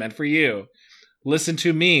message is meant for you. Listen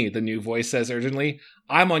to me, the new voice says urgently.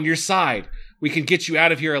 I'm on your side. We can get you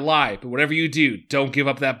out of here alive, but whatever you do, don't give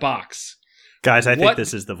up that box. Guys, I think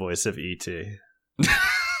this is the voice of E.T.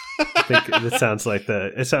 I think it sounds like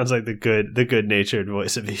the good-natured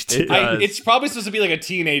voice of E.T. It's probably supposed to be like a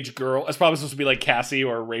teenage girl. It's probably supposed to be like Cassie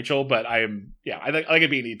or Rachel, but I like it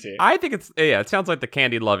being E.T. I think it sounds like the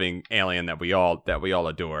candy-loving alien that we all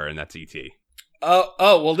adore, and that's E.T.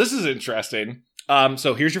 Well, this is interesting.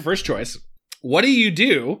 So here's your first choice. What do you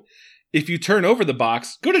do if you turn over the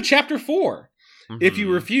box? Go to chapter 4. Mm-hmm. If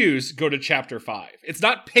you refuse, go to chapter 5. It's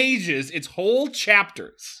not pages, it's whole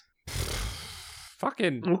chapters.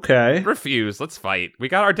 Fucking okay. Refuse. Let's fight.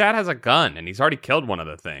 Our dad has a gun, and he's already killed one of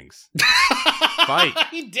the things. Fight.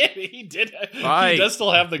 He did. Fight. He does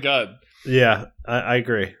still have the gun. Yeah, I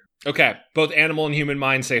agree. Okay, both animal and human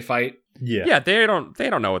minds say fight. Yeah. Yeah, they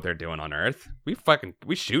don't know what they're doing on Earth.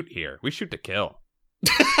 We shoot here. We shoot to kill.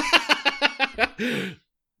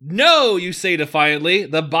 No, you say defiantly.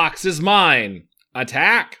 The box is mine.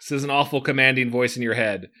 Attack, says an awful commanding voice in your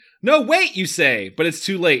head. No, wait, you say, but it's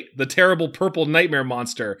too late. The terrible purple nightmare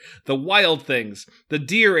monster, the wild things, the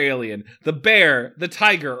deer alien, the bear, the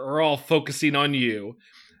tiger are all focusing on you.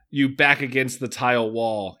 You back against the tile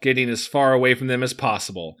wall, getting as far away from them as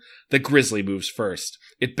possible. The grizzly moves first.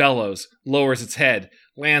 It bellows, lowers its head,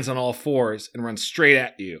 lands on all fours, and runs straight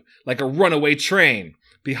at you, like a runaway train.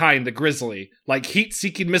 Behind the grizzly, like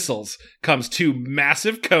heat-seeking missiles, comes 2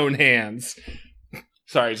 massive cone hands.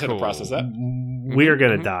 Sorry, I just had to process that. We are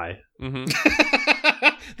going to die. Mm-hmm.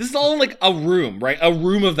 This is all in like a room, right? A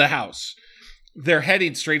room of the house. They're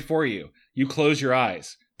heading straight for you. You close your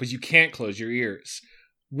eyes, but you can't close your ears.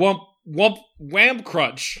 Whump, whump, wham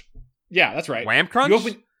crunch. Yeah, that's right. Wham crunch? You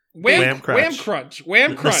open, wham crunch. Wham crunch.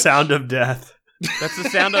 Wham crunch. The sound of death. That's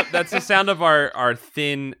the sound of our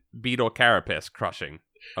thin beetle carapace crushing.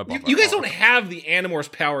 You guys don't have the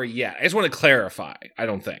Animorphs power yet. I just want to clarify. I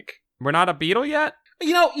don't think. We're not a beetle yet?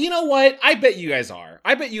 You know what? I bet you guys are.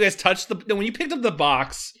 I bet you guys touched when you picked up the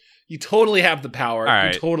box, you totally have the power.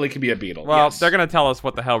 Right. You totally can be a beetle. Well, yes. They're going to tell us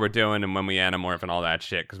what the hell we're doing and when we anamorph and all that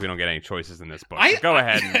shit because we don't get any choices in this book. So go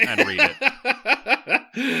ahead and read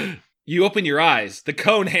it. You open your eyes. The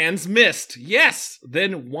cone hands missed. Yes.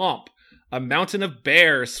 Then whomp. A mountain of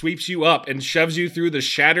bears sweeps you up and shoves you through the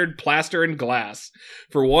shattered plaster and glass.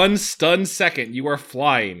 For 1 stunned second, you are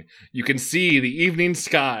flying. You can see the evening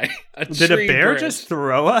sky. Did a bear just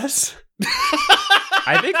throw us?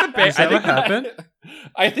 I think the bear. Is that what happened?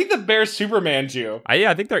 I think the bear Superman'd you.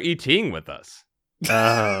 Yeah, I think they're ETing with us.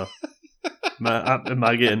 Oh. Am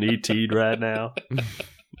I getting ET'd right now?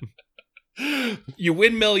 You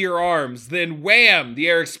windmill your arms, then wham! The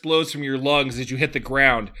air explodes from your lungs as you hit the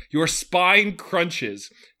ground. Your spine crunches.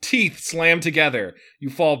 Teeth slam together. You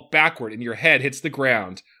fall backward and your head hits the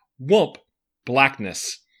ground. Whoomp!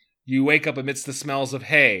 Blackness. You wake up amidst the smells of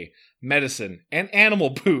hay, medicine, and animal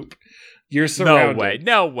poop. You're surrounded.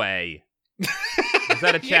 No way. Is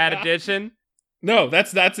that a Chad edition? No,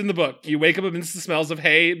 that's in the book. You wake up amidst the smells of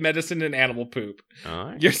hay, medicine, and animal poop. All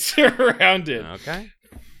right. You're surrounded. Okay.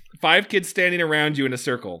 5 kids standing around you in a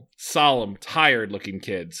circle. Solemn, tired-looking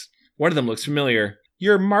kids. One of them looks familiar.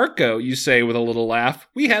 You're Marco, you say with a little laugh.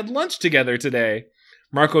 We had lunch together today.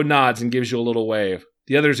 Marco nods and gives you a little wave.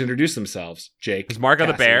 The others introduce themselves. Jake. Is Marco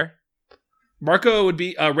Cassie. the bear? Marco would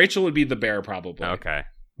be... Rachel would be the bear, probably. Okay.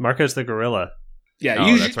 Marco's the gorilla.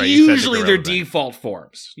 Yeah, that's right. usually their default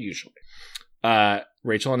forms. Usually.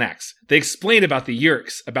 Rachel and Axe. They explain about the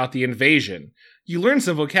Yeerks, about the invasion. You learn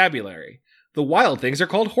some vocabulary. The wild things are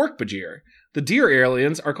called Hork-Bajir. The deer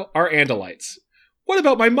aliens are Andalites. What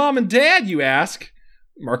about my mom and dad, you ask?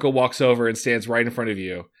 Marco walks over and stands right in front of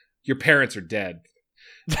you. Your parents are dead.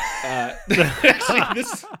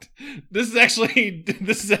 This is actually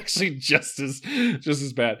just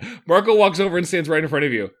as bad. Marco walks over and stands right in front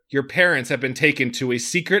of you. Your parents have been taken to a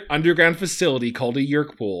secret underground facility called a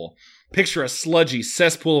Yeerk pool. Picture a sludgy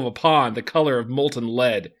cesspool of a pond the color of molten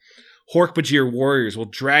lead. Hork-Bajir warriors will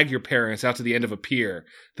drag your parents out to the end of a pier.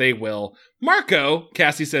 They will. Marco,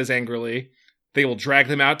 Cassie says angrily. They will drag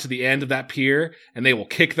them out to the end of that pier, and they will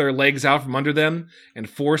kick their legs out from under them and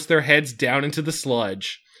force their heads down into the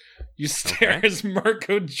sludge. You stare as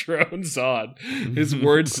Marco drones on. His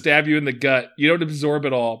words stab you in the gut. You don't absorb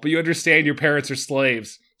it all, but you understand your parents are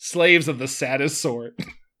slaves. Slaves of the saddest sort.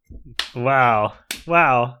 Wow.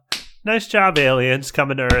 Nice job, aliens,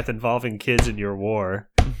 coming to Earth involving kids in your war.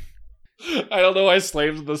 I don't know why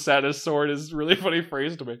slaves of the saddest sort is a really funny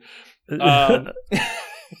phrase to me.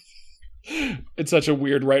 It's such a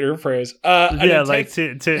weird writer phrase. Like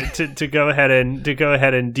to go ahead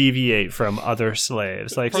and deviate from other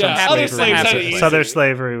slaves, like other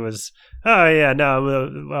slavery was. Oh yeah,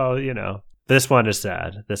 no, well, you know, this one is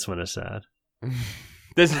sad. This This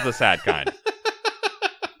is the sad kind.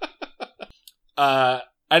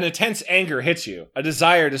 An intense anger hits you, a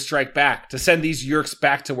desire to strike back, to send these Yeerks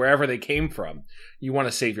back to wherever they came from. You want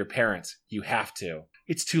to save your parents. You have to.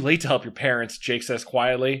 It's too late to help your parents, Jake says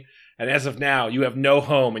quietly. And as of now, you have no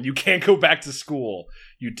home and you can't go back to school.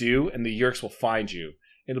 You do, and the Yeerks will find you.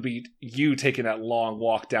 It'll be you taking that long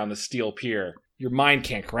walk down the steel pier. Your mind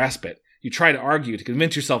can't grasp it. You try to argue to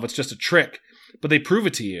convince yourself it's just a trick, but they prove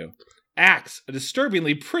it to you. Axe, a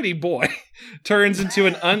disturbingly pretty boy, turns into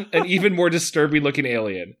an even more disturbing-looking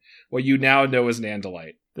alien, what you now know as an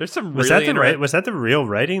Andalite. There's some was really was that the real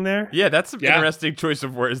writing there? Yeah, that's an interesting choice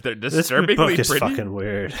of words. They're disturbingly pretty. This book is pretty. fucking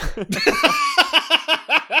weird.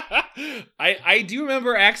 I do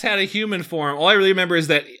remember Axe had a human form. All I really remember is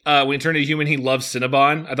that when he turned into human, he loved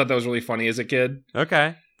Cinnabon. I thought that was really funny as a kid.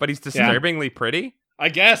 Okay, but he's disturbingly pretty? I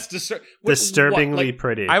guess disturbingly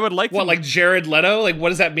pretty. I would like like Jared Leto. Like, what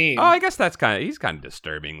does that mean? Oh, I guess he's kind of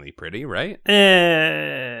disturbingly pretty, right?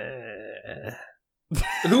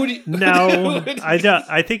 Who do you, no, I don't.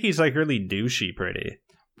 I think he's like really douchey pretty.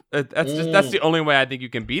 That's the only way I think you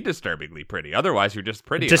can be disturbingly pretty. Otherwise, you're just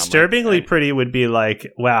pretty. Disturbingly pretty would be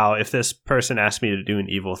like, wow, if this person asked me to do an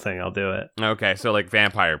evil thing, I'll do it. Okay, so like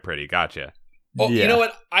vampire pretty. Gotcha. Oh, yeah. You know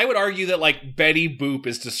what? I would argue that like Betty Boop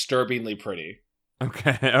is disturbingly pretty.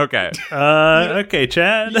 Okay. Okay,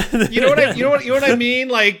 Chad. You know what I mean?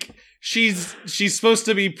 Like she's supposed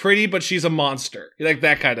to be pretty, but she's a monster. Like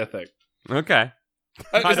that kind of thing. Okay.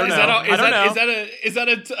 Is that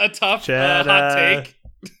a tough Chad, hot take?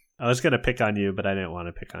 I was gonna pick on you, but I didn't want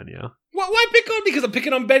to pick on you. Why pick on me? Because I'm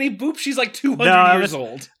picking on Betty Boop. She's like 200 years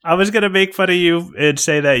old. I was gonna make fun of you and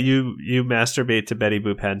say that you masturbate to Betty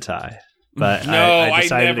Boop hentai, but I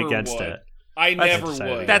decided against it. I never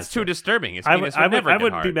would. That's too disturbing. I would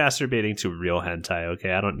be masturbating to real hentai.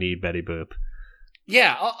 Okay, I don't need Betty Boop.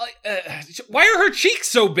 Yeah. Why are her cheeks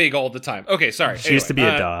so big all the time? Okay, sorry. She used to be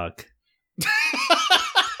a dog.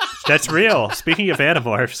 That's real. Speaking of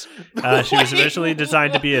Animorphs, she was originally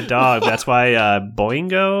designed to be a dog. That's why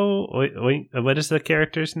Boingo, what is the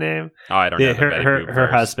character's name? Oh, I don't know. Her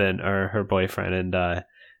husband or her boyfriend in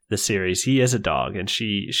the series, he is a dog, and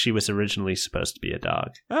she was originally supposed to be a dog.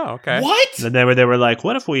 Oh, okay. What? And they were like,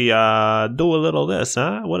 what if we do a little this,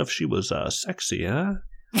 huh? What if she was sexy, huh?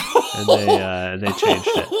 And they changed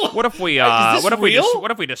it. What if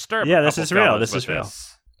we disturb? Yeah, this is real. This is real.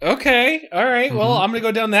 Okay, all right. Well, I'm gonna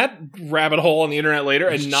go down that rabbit hole on the internet later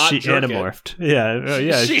and not she jerk anamorphed. it.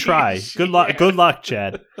 Yeah. Try. Good luck. Yeah. Good luck,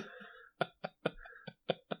 Chad.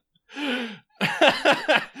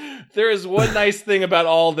 There is one nice thing about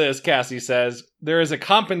all this, Cassie says. There is a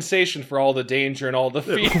compensation for all the danger and all the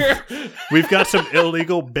fear. We've got some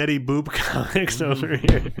illegal Betty Boop comics over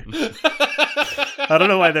here. I don't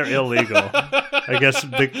know why they're illegal. I guess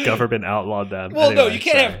the government outlawed them. Well, anyway, no, you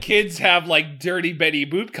can't have kids have like dirty Betty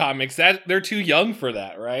Boop comics. That they're too young for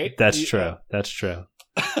that, right? That's true. That's true.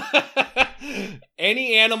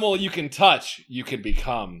 Any animal you can touch, you can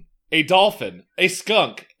become. A dolphin, a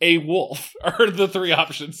skunk, a wolf are the three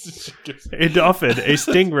options. A dolphin, a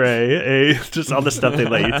stingray, just all the stuff they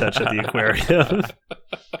let you touch at the aquarium.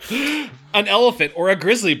 An elephant or a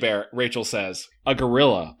grizzly bear, Rachel says. A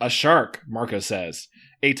gorilla, a shark, Marco says.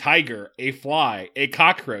 A tiger, a fly, a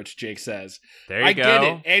cockroach, Jake says. There you go. I get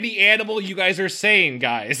it. Any animal you guys are saying,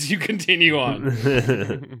 guys. You continue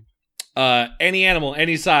on. Any animal,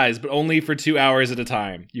 any size, but only for 2 hours at a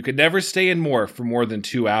time. You could never stay in morph for more than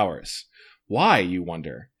 2 hours. Why, you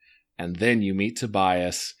wonder? And then you meet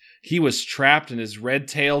Tobias. He was trapped in his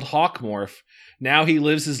red-tailed hawk morph. Now he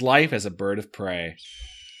lives his life as a bird of prey.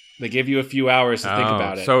 They give you a few hours to think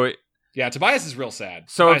about it. Yeah, Tobias is real sad.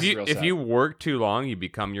 So if you work too long, you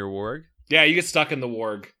become your warg? Yeah, you get stuck in the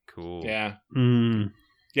warg. Cool. Yeah.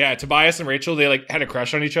 Yeah, Tobias and Rachel, they like had a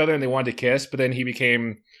crush on each other and they wanted to kiss, but then he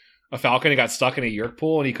became a falcon and got stuck in a yerk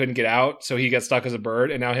pool and he couldn't get out, so he got stuck as a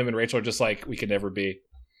bird, and now him and Rachel are just like, we could never be.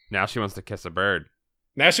 Now she wants to kiss a bird.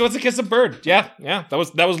 Now she wants to kiss a bird. Yeah. That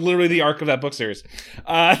was literally the arc of that book series.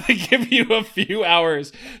 They give you a few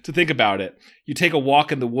hours to think about it. You take a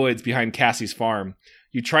walk in the woods behind Cassie's farm.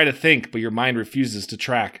 You try to think, but your mind refuses to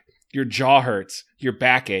track. Your jaw hurts. Your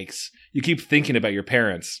back aches. You keep thinking about your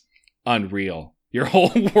parents. Unreal. Your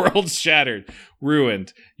whole world's shattered.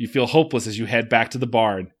 Ruined. You feel hopeless as you head back to the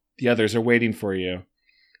barn. The others are waiting for you.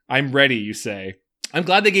 I'm ready, you say. I'm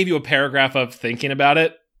glad they gave you a paragraph of thinking about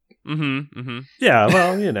it. Yeah,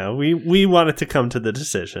 well, we wanted to come to the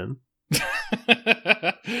decision.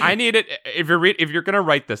 I need it. If you're gonna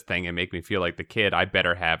write this thing and make me feel like the kid, I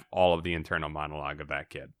better have all of the internal monologue of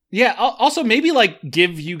that kid. Yeah. Also, maybe like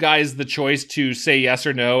give you guys the choice to say yes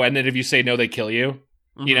or no, and then if you say no, they kill you.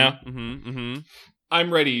 You know.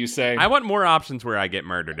 I'm ready, you say. I want more options where I get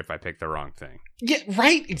murdered if I pick the wrong thing. Yeah.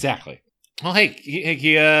 Right. Exactly. Well,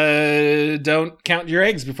 hey, don't count your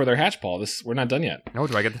eggs before they're hatched, Paul. We're not done yet. Oh,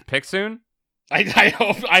 do I get to pick soon? I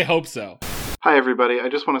hope so. Hi, everybody. I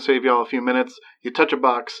just want to save y'all a few minutes. You touch a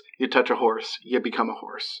box, you touch a horse, you become a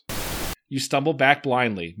horse. You stumble back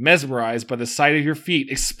blindly, mesmerized by the sight of your feet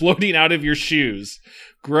exploding out of your shoes,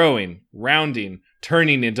 growing, rounding,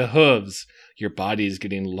 turning into hooves. Your body is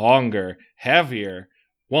getting longer, heavier.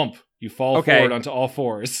 Whomp, you fall forward onto all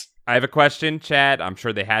fours. I have a question, Chad. I'm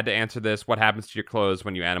sure they had to answer this. What happens to your clothes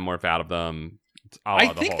when you anamorph out of them? I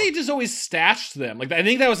think they just always stashed them. Like, I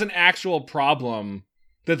think that was an actual problem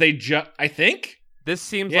that they I think? This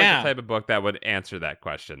seems like the type of book that would answer that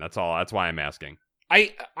question. That's all. That's why I'm asking.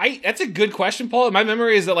 That's a good question, Paul. My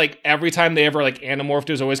memory is that, like, every time they ever, like, anamorphed,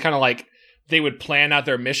 it was always kind of, like, they would plan out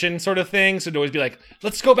their mission sort of thing. So it'd always be like,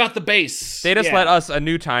 let's go about the base. They just let us, a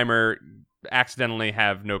new timer, accidentally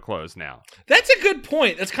have no clothes now. That's a good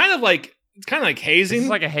point. It's kind of like hazing. Is this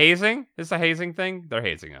like a hazing? Is this a hazing thing? They're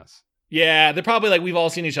hazing us. Yeah, they're probably like, we've all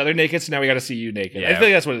seen each other naked, so now we got to see you naked. Yeah. I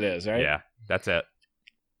think that's what it is, right? Yeah, that's it.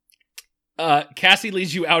 Cassie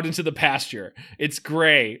leads you out into the pasture. It's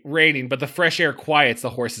gray, raining, but the fresh air quiets the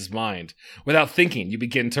horse's mind. Without thinking, you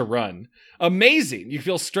begin to run. Amazing! You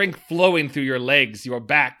feel strength flowing through your legs, your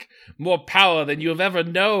back, more power than you have ever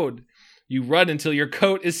known. You run until your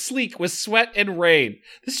coat is sleek with sweat and rain.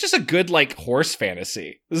 This is just a good, like, horse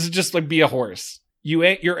fantasy. This is just like, be a horse.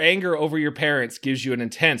 Your anger over your parents gives you an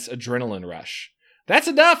intense adrenaline rush. That's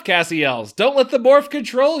enough, Cassie yells. Don't let the morph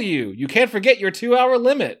control you. You can't forget your 2-hour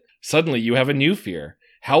limit. Suddenly, you have a new fear.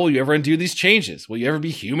 How will you ever undo these changes? Will you ever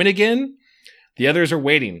be human again? The others are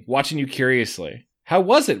waiting, watching you curiously. How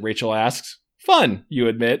was it? Rachel asks. Fun, you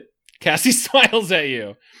admit. Cassie smiles at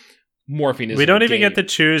you. Morphing is we don't even get to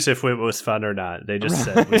choose if it was fun or not. They just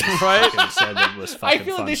said, said it was fucking I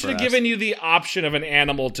feel like fun they should have for us. given you the option of an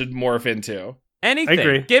animal to morph into. Anything. I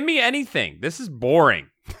agree. Give me anything. This is boring.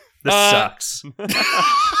 This sucks.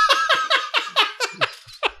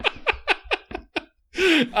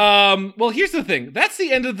 Well, here's the thing. That's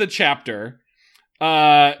the end of the chapter.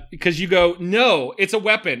 Because you go, no, it's a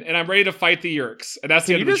weapon, and I'm ready to fight the Yeerks. And that's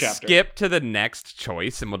the end of the chapter. Skip to the next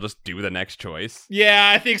choice, and we'll just do the next choice.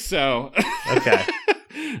 Yeah, I think so. Okay.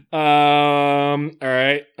 All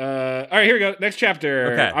right. All right, here we go. Next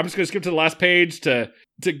chapter. Okay. I'm just going to skip to the last page to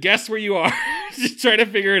guess where you are. Just try to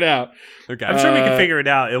figure it out. Okay. I'm sure we can figure it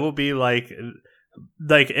out. It will be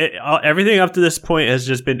everything up to this point has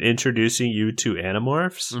just been introducing you to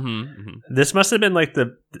Animorphs. Mm-hmm. This must have been like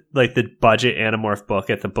the budget Animorph book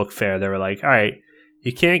at the book fair. They were like, all right,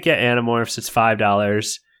 you can't get Animorphs. It's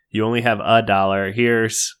 $5. You only have $1.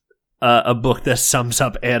 Here's a book that sums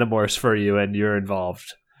up Animorphs for you, and you're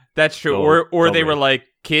involved. That's true. Go Or they were read. like,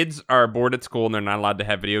 kids are bored at school and they're not allowed to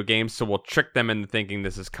have video games, so we'll trick them into thinking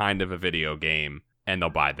this is kind of a video game, and they'll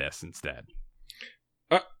buy this instead.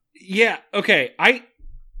 Yeah. Okay. I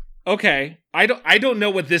don't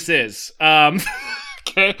know what this is.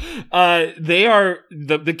 Okay. They are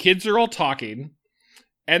the kids are all talking,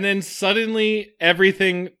 and then suddenly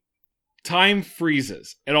time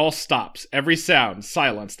freezes. It all stops. Every sound,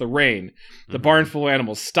 silence, the rain, the barn full of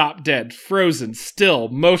animals stop dead, frozen, still,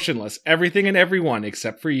 motionless. Everything and everyone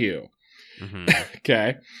except for you. Mm-hmm.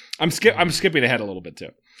 Okay. I'm skipping ahead a little bit too.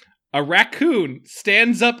 A raccoon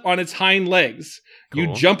stands up on its hind legs. Cool.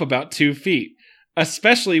 You jump about 2 feet,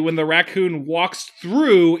 especially when the raccoon walks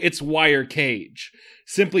through its wire cage.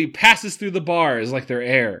 Simply passes through the bars like they're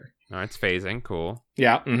air. Oh, it's phasing. Cool.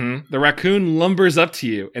 Yeah. Mm-hmm. The raccoon lumbers up to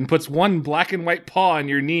you and puts one black and white paw on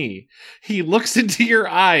your knee. He looks into your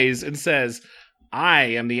eyes and says, I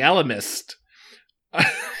am the Elamist.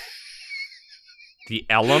 The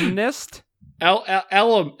Elamist?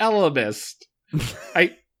 Elamist.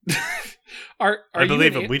 I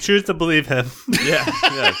believe him. We choose to believe him.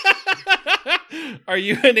 Yeah. Are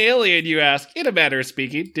you an alien, you ask? In a manner of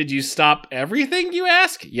speaking. Did you stop everything, you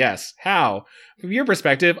ask? Yes. How? From your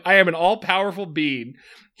perspective, I am an all-powerful being.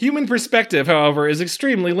 Human perspective, however, is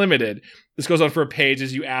extremely limited. This goes on for a page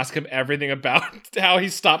as you ask him everything about how he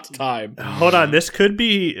stopped time. Hold on. This could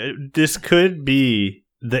be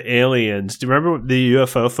the aliens. Do you remember the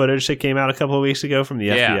UFO footage that came out a couple of weeks ago from the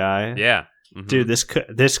FBI? Yeah. Mm-hmm. Dude,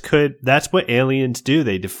 this could that's what aliens do.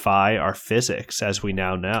 They defy our physics, as we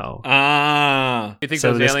now know. You think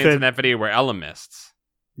So those this aliens in that video were Elamists?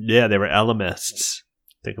 Yeah, they were Elamists.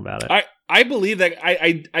 Think about it. I believe that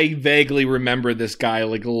I vaguely remember this guy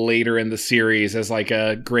like later in the series as like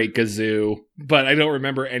a great gazoo, but I don't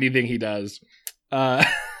remember anything he does. What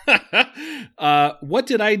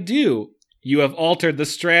did I do? You have altered the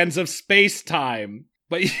strands of space-time.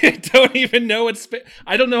 But you don't even know what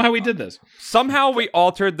I don't know how we did this. Somehow we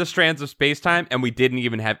altered the strands of space-time, and we didn't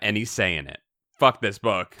even have any say in it. Fuck this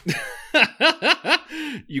book.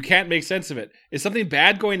 You can't make sense of it. Is something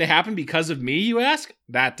bad going to happen because of me, you ask?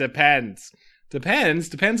 That depends.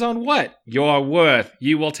 Depends on what? Your worth.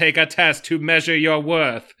 You will take a test to measure your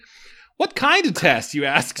worth. What kind of test, you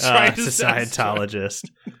ask? It's a Scientologist.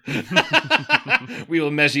 We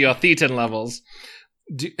will measure your thetan levels.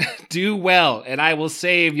 Do well, and I will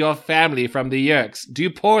save your family from the Yeerks. Do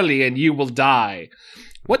poorly, and you will die.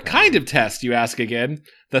 What kind of test, you ask again?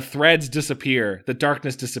 The threads disappear. The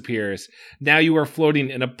darkness disappears. Now you are floating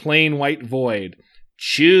in a plain white void.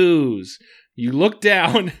 Choose. You look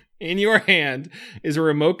down. In your hand is a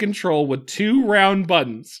remote control with 2 round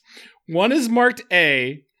buttons. One is marked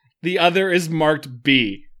A. The other is marked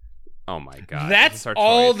B. Oh my god. That's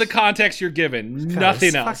all the context you're given.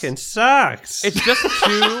 Nothing else. Fucking sucks. It's just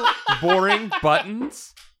 2 boring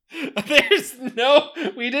buttons.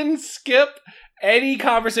 We didn't skip any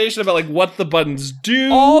conversation about like what the buttons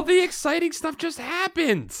do. All the exciting stuff just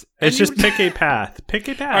happens. It's just pick a path. Pick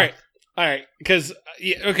a path. All right. Because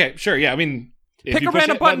okay, sure, yeah. I mean, pick a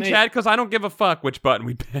random button, Chad, because I don't give a fuck which button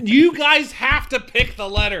we pick. You guys have to pick the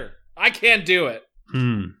letter. I can't do it.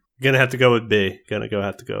 Gonna have to go with B.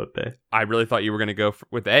 Have to go with B. I really thought you were gonna go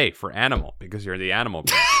with A for animal because you're the animal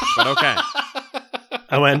guy. But okay.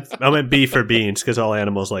 I went B for beans because all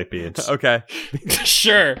animals like beans. Okay.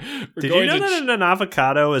 Sure. Did you know that an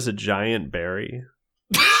avocado is a giant berry?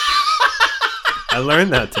 I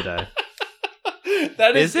learned that today.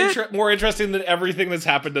 That is more interesting than everything that's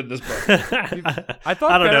happened in this book. I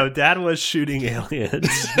don't know. Dad was shooting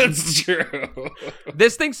aliens. That's true.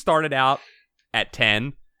 This thing started out at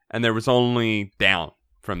 10, and there was only down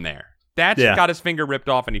from there. Dad just got his finger ripped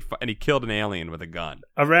off, and he killed an alien with a gun.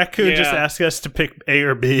 A raccoon just asked us to pick A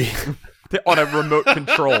or B on a remote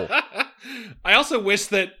control. I also wish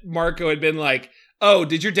that Marco had been like, "Oh,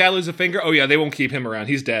 did your dad lose a finger? Oh yeah, they won't keep him around.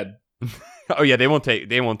 He's dead." Oh yeah, they won't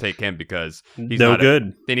take him because he's no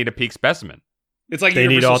good. They need a peak specimen. It's like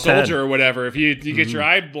Universal Soldier or whatever. If you get your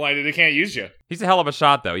eye blinded, they can't use you. He's a hell of a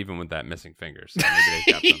shot though, even with that missing finger. So maybe they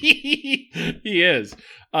kept him. He is.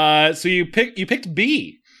 So you picked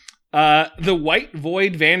B. The white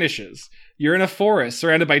void vanishes. You're in a forest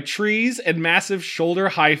surrounded by trees and massive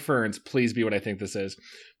shoulder-high ferns. Please be what I think this is.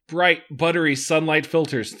 Bright, buttery sunlight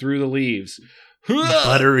filters through the leaves.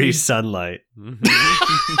 Buttery sunlight.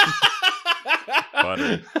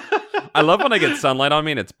 Buttery. I love when I get sunlight on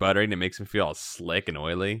me and it's buttery and it makes me feel all slick and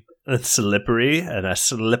oily. It's slippery and I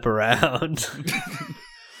slip around.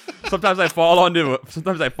 Sometimes I fall onto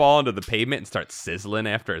the pavement and start sizzling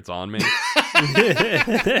after it's on me.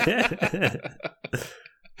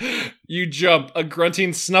 You jump. A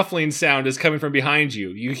grunting, snuffling sound is coming from behind you.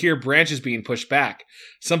 You hear branches being pushed back.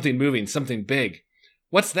 Something moving, something big.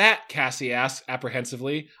 What's that? Cassie asks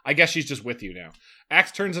apprehensively. I guess she's just with you now.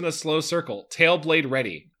 Axe turns in a slow circle, tail blade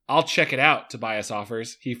ready. I'll check it out, Tobias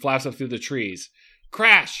offers. He flaps up through the trees.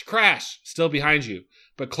 Crash, crash, still behind you,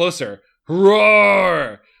 but closer.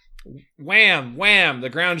 Roar! Wham, wham, the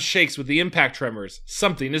ground shakes with the impact tremors.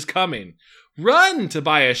 Something is coming. Run,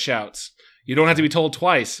 Tobias shouts. You don't have to be told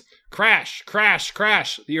twice. Crash, crash,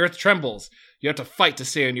 crash. The earth trembles. You have to fight to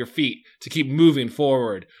stay on your feet, to keep moving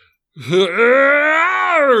forward. That's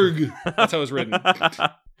how it was written.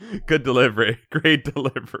 Good delivery. Great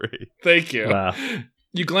delivery. Thank you. Wow.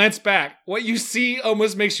 You glance back. What you see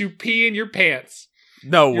almost makes you pee in your pants.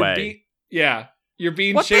 No way. You're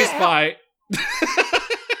being chased by...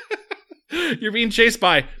 You're being chased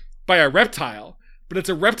by a reptile, but it's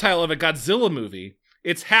a reptile of a Godzilla movie.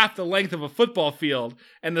 It's half the length of a football field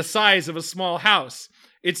and the size of a small house.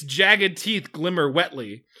 Its jagged teeth glimmer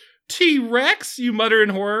wetly. T-Rex, you mutter in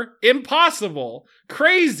horror. Impossible.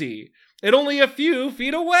 Crazy. And only a few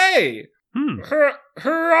feet away. Hurrarg!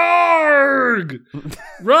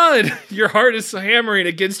 Run! Your heart is hammering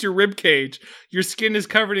against your ribcage. Your skin is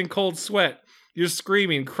covered in cold sweat. You're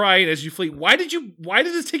screaming, crying as you flee. Why did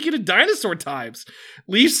this take you to dinosaur times?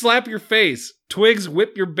 Leaves slap your face. Twigs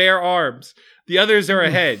whip your bare arms. The others are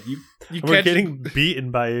ahead. We're getting beaten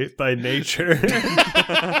by nature.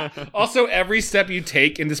 Also, every step you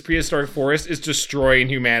take in this prehistoric forest is destroying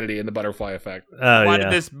humanity in the butterfly effect. Why did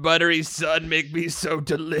this buttery sun make me so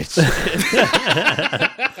delicious?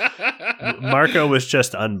 Marco was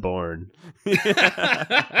just unborn.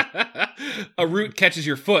 A root catches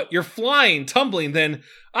your foot. You're flying, tumbling, then,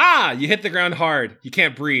 you hit the ground hard. You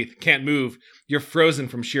can't breathe, can't move. You're frozen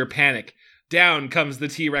from sheer panic. Down comes the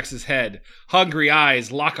T-Rex's head. Hungry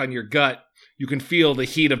eyes lock on your gut. You can feel the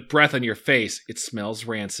heat of breath on your face. It smells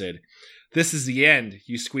rancid. This is the end.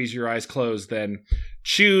 You squeeze your eyes closed, then.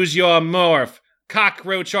 Choose your morph.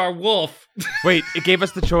 Cockroach or wolf. Wait, it gave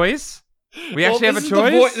us the choice? We actually have a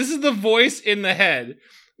choice? This is the voice in the head.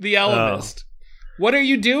 The Elemist. What are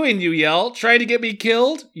you doing, you yell? Trying to get me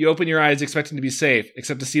killed? You open your eyes expecting to be safe,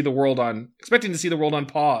 expecting to see the world on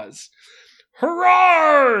pause.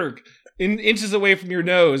 Hurrah! Inches away from your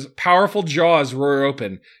nose, powerful jaws roar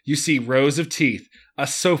open. You see rows of teeth, a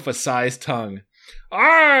sofa-sized tongue.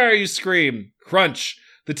 Arr! You scream. Crunch.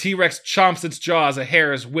 The T-Rex chomps its jaws a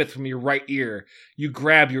hair's width from your right ear. You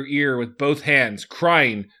grab your ear with both hands,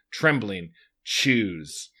 crying, trembling.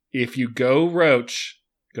 Choose. If you go roach,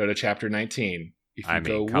 go to chapter 19. If you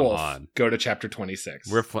go wolf, go to chapter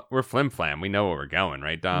 26. We're flim-flam. We know where we're going,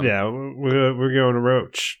 right, Dom? Yeah, we're going to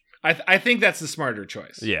roach. I think that's the smarter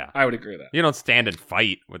choice. Yeah. I would agree with that. You don't stand and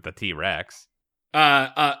fight with the T-Rex.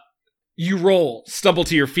 You roll, stumble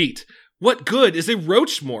to your feet. What good is a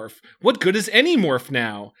roach morph? What good is any morph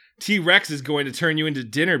now? T-Rex is going to turn you into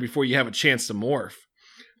dinner before you have a chance to morph.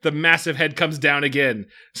 The massive head comes down again,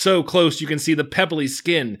 so close you can see the pebbly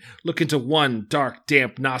skin look into one dark,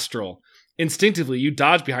 damp nostril. Instinctively, you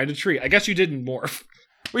dodge behind a tree. I guess you didn't morph.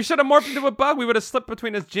 We should have morphed into a bug. We would have slipped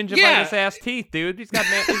between his gingivitis ass teeth, dude. He's got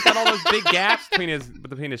all those big gaps between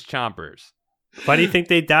his chompers. Why do you think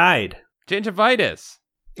they died? Gingivitis.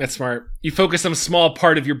 That's smart. You focus some small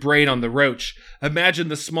part of your brain on the roach. Imagine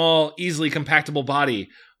the small, easily compactable body.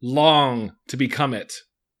 Long to become it.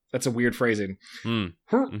 That's a weird phrasing.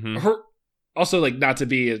 Also, like, not to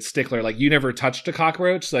be a stickler, like, you never touched a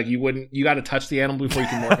cockroach. Like, you got to touch the animal before you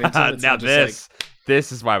can morph into it. It's now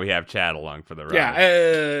this is why we have Chad along for the ride. Yeah,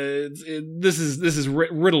 this is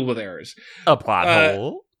riddled with errors. A plot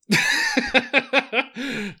hole.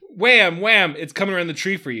 Wham, wham, it's coming around the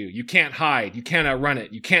tree for you. You can't hide. You can't outrun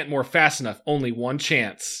it. You can't morph fast enough. Only one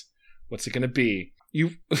chance. What's it going to be?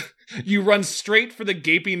 You run straight for the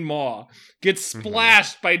gaping maw. Get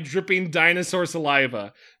splashed by dripping dinosaur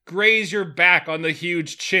saliva. Graze your back on the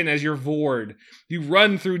huge chin as you're vored. You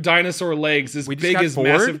run through dinosaur legs as big as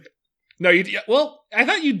massive... No, well, I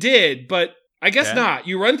thought you did, but I guess not.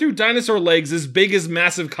 You run through dinosaur legs as big as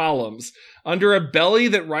massive columns, under a belly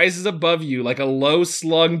that rises above you like a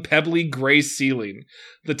low-slung, pebbly gray ceiling.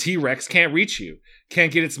 The T-Rex can't reach you,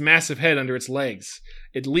 can't get its massive head under its legs.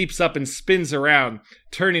 It leaps up and spins around,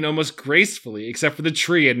 turning almost gracefully, except for the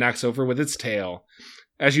tree it knocks over with its tail.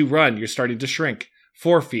 As you run, you're starting to shrink.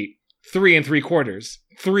 4 feet, 3 3/4,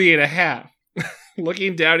 3 1/2.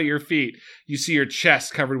 Looking down at your feet, you see your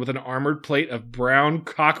chest covered with an armored plate of brown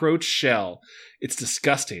cockroach shell. It's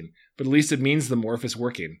disgusting, but at least it means the morph is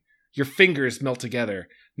working. Your fingers melt together.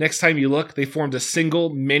 Next time you look, they formed a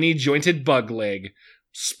single, many-jointed bug leg.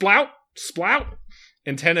 Splout! Splout!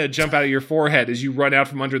 Antennae jump out of your forehead as you run out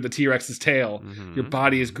from under the T-Rex's tail. Your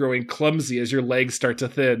body is growing clumsy as your legs start to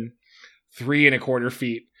thin. 3 1/4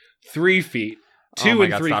 feet. 3 feet. 2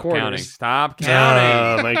 3/4. Stop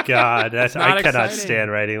counting. Oh my god, I cannot exciting.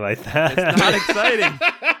 stand writing like that. It's not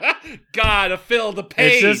exciting. Gotta fill the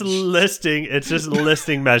page. It's just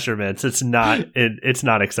listing measurements. It's not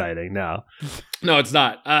exciting. No, it's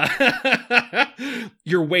not.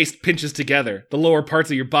 Your waist pinches together. The lower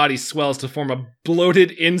parts of your body swells to form a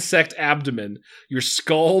bloated insect abdomen. Your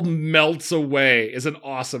skull melts away is an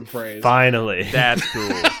awesome phrase. Finally. That's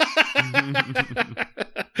cool.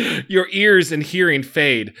 Your ears and hearing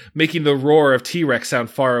fade, making the roar of T-Rex sound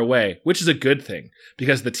far away, which is a good thing,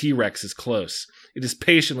 because the T-Rex is close. It is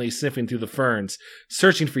patiently sniffing through the ferns,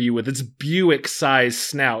 searching for you with its Buick-sized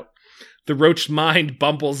snout. The roach mind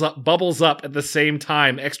bubbles up at the same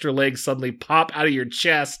time extra legs suddenly pop out of your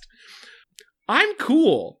chest. I'm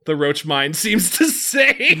cool, the roach mind seems to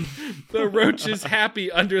say. The roach is happy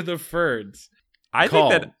under the ferns. I think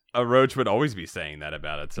that a roach would always be saying that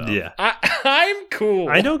about itself. Yeah. I'm cool.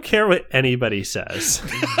 I don't care what anybody says.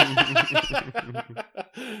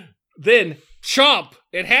 Then, chomp!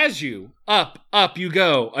 It has you. Up you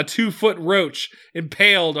go. A 2-foot roach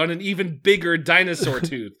impaled on an even bigger dinosaur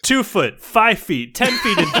tooth. 2 foot, 5 feet, 10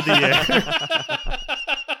 feet into the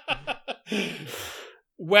air.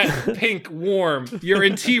 Wet, pink, warm. You're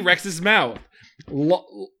in T-Rex's mouth.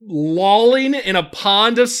 Lolling in a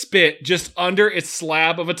pond of spit just under its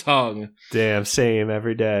slab of a tongue. Damn, same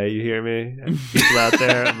every day. You hear me? People out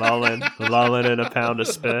there lolling in a pound of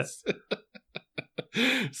spit.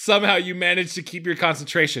 Somehow you managed to keep your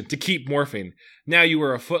concentration, to keep morphing. Now you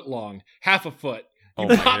are a foot long, half a foot. Oh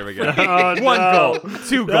my, here we go. Oh, One gulp,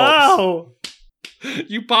 2 gulps. No!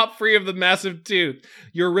 You pop free of the massive tooth.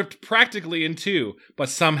 You're ripped practically in two, but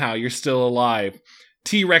somehow you're still alive.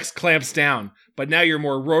 T-Rex clamps down, but now you're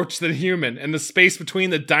more roach than human, and the space between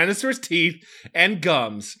the dinosaur's teeth and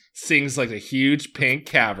gums sings like a huge pink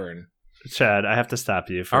cavern. Chad, I have to stop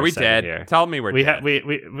you for Are a we second dead? here. Tell me we're dead.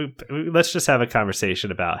 We let's just have a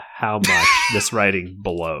conversation about how much this writing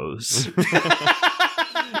blows.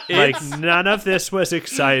 Like, none of this was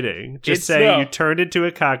exciting. Just saying you turned into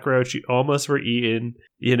a cockroach, you almost were eaten,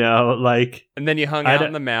 like... And then you hung out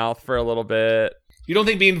in the mouth for a little bit. You don't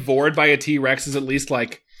think being vored by a T-Rex is at least,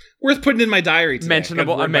 like, worth putting in my diary today?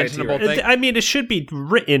 A mentionable thing? I mean, it should be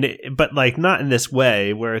written, but, like, not in this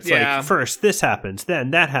way, where it's like, first this happens,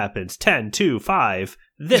 then that happens, 10, 2, 5,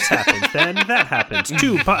 this happens, then that happens,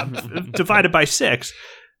 2 divided by 6.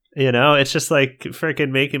 It's just like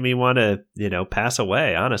freaking making me want to, pass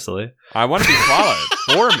away, honestly. I want to be swallowed.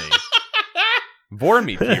 Bore me. Bore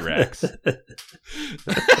me, T-Rex.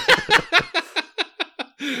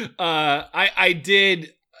 I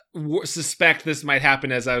did suspect this might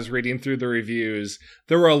happen as I was reading through the reviews.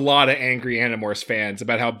 There were a lot of angry Animorphs fans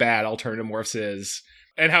about how bad Alternamorphs is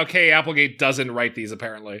and how Kay Applegate doesn't write these,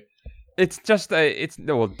 apparently. It's just,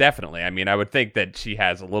 well, definitely. I mean, I would think that she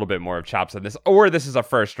has a little bit more of chops than this, or this is a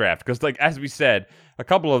first draft. Because, like, as we said, a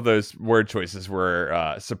couple of those word choices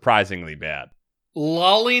were surprisingly bad.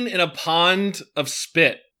 Lolling in a pond of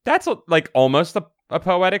spit. That's, like, almost a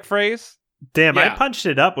poetic phrase. Damn, yeah. I punched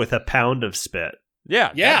it up with a pound of spit.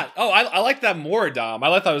 Yeah. I like that more, Dom. I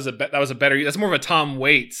like that was a better. That's more of a Tom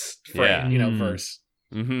Waits verse.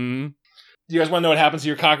 Mm-hmm. Do you guys want to know what happens to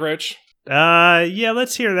your cockroach? Yeah,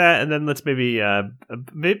 let's hear that, and then let's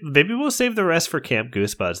maybe we'll save the rest for Camp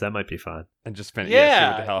Goosebuds. That might be fun. And just finish. See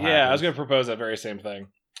what the hell happens. I was going to propose that very same thing.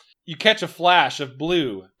 You catch a flash of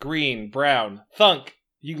blue, green, brown. Thunk.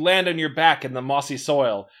 You land on your back in the mossy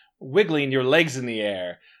soil, wiggling your legs in the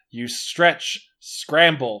air. You stretch,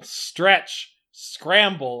 scramble, stretch,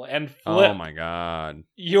 scramble, and flip. Oh my god.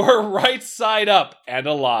 You're right side up and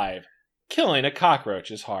alive. Killing a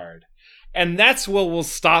cockroach is hard. And that's where we'll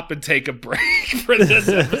stop and take a break for this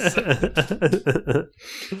episode.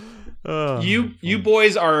 You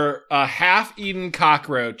boys are a half-eaten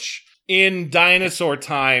cockroach in dinosaur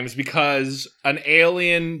times because an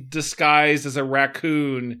alien disguised as a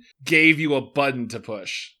raccoon gave you a button to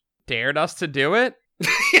push. Dared us to do it?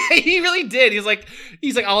 Yeah, he really did. He's like,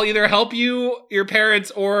 I'll either help you, your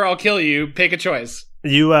parents, or I'll kill you. Pick a choice.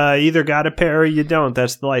 You either got a pair or you don't.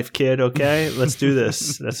 That's the life, kid. Okay, let's do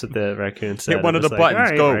this. That's what the raccoon said. Hit one of the buttons. All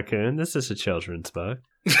right, go, raccoon. This is a children's book.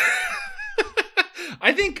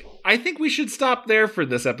 I think we should stop there for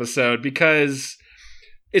this episode because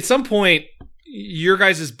at some point your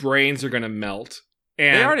guys' brains are going to melt.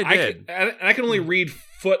 And they already did. I can only read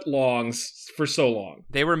footlongs for so long.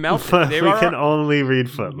 They were melting. We can only read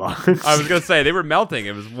footlongs. I was going to say, they were melting.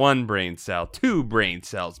 It was 1 brain cell, 2 brain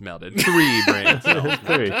cells melted, 3 brain cells.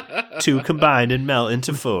 3. 2 combined and melt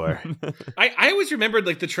into 4. I always remembered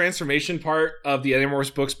like the transformation part of the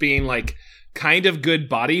Animorphs books being like kind of good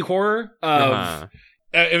body horror of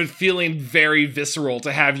feeling very visceral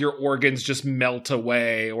to have your organs just melt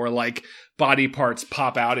away or like body parts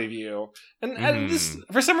pop out of you. And this,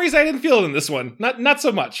 for some reason, I didn't feel it in this one. Not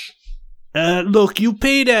so much. Look, you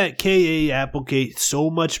pay that K.A. Applegate so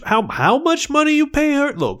much. How much money you pay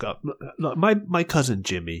her? Look, my cousin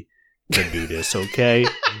Jimmy can do this, okay?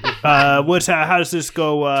 How does this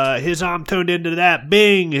go? His arm turned into that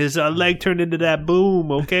bing. His leg turned into that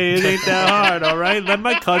boom, okay? It ain't that hard, all right? Let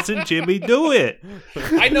my cousin Jimmy do it.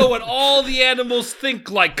 I know what all the animals think.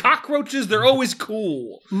 Like cockroaches, they're always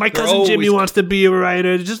cool. My cousin Jimmy wants to be a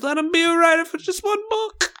writer. Just let him be a writer for just 1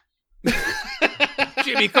 book.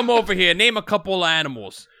 Jimmy, come over here. Name a couple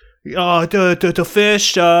animals. The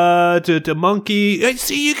fish, the monkey. Hey,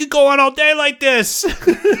 see, you could go on all day like this.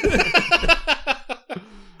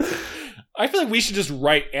 I feel like we should just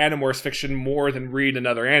write Animorphs fiction more than read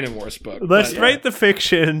another Animorphs book. Let's write the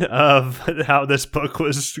fiction of how this book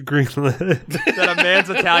was greenlit. That a man's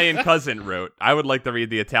Italian cousin wrote. I would like to read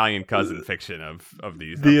the Italian cousin fiction of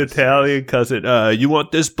these. The Italian cousin. You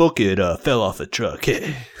want this book? It fell off a truck.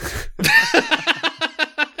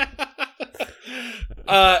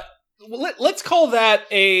 Let's call that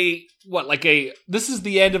this is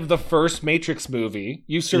the end of the first Matrix movie.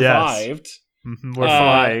 You survived. Yes. Mm-hmm. We're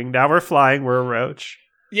flying. Now we're flying. We're a roach.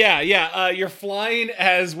 Yeah. You're flying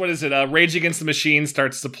as, Rage Against the Machine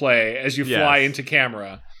starts to play as you fly into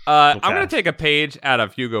camera. Okay. I'm going to take a page out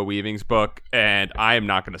of Hugo Weaving's book, and I am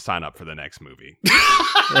not going to sign up for the next movie.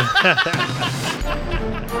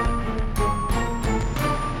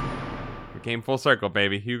 We came full circle,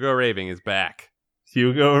 baby. Hugo Raving is back.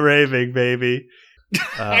 Hugo Raving, baby.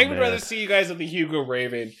 I would rather see you guys at the Hugo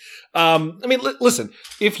Raving. Listen,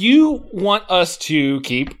 if you want us to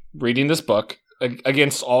keep reading this book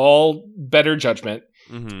against all better judgment,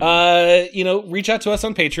 reach out to us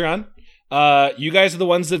on Patreon. You guys are the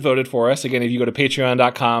ones that voted for us. Again, if you go to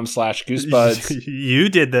patreon.com/goosebuds. You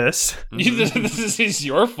did this. This is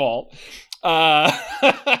your fault.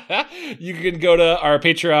 You can go to our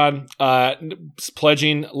Patreon.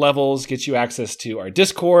 Pledging levels gets you access to our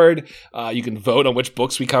Discord. You can vote on which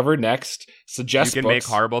books we cover next. Suggest you can books.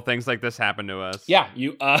 make horrible things like this happen to us. Yeah,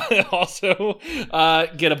 you also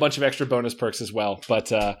get a bunch of extra bonus perks as well.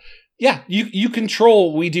 But you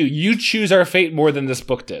control what we do. You choose our fate more than this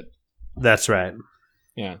book did. That's right.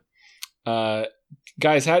 Yeah.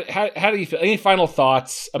 Guys, how do you feel? Any final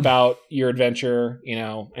thoughts about your adventure?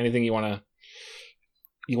 Anything you want to?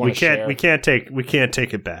 We can't take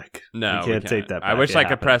it back. No, we can't take that back. I wish I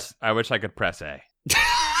could press A.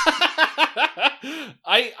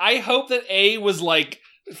 I hope that A was like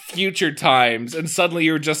future times, and suddenly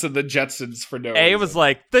you were just in the Jetsons for no reason. A was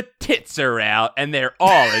like, the tits are out, and they're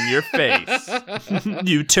all in your face.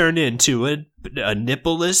 You turn into a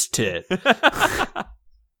nippleless tit.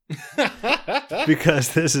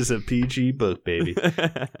 Because this is a PG book, baby.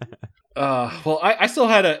 Well, I still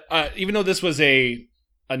had even though this was a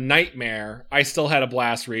nightmare, I still had a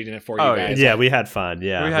blast reading it for you guys. Yeah, we had fun.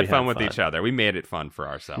 Yeah, we had fun with each other. We made it fun for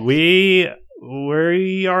ourselves.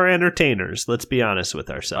 We are entertainers. Let's be honest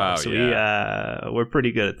with ourselves. Oh, yeah. We're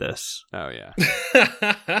pretty good at this. Oh yeah.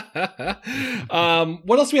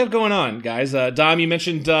 What else do we have going on, guys? Dom, you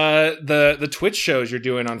mentioned the Twitch shows you're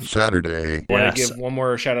doing on Saturday. Want to give one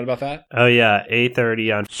more shout out about that? Oh yeah,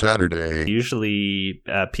 8:30 on Saturday. Usually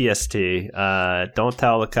PST. Don't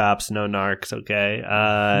tell the cops. No narcs. Okay.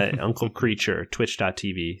 Uncle Creature.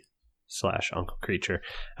 Twitch.tv/Uncle Creature.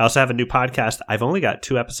 I also have a new podcast. I've only got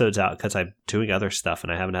 2 episodes out because I'm doing other stuff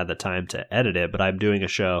and I haven't had the time to edit it, but I'm doing a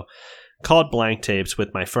show called Blank Tapes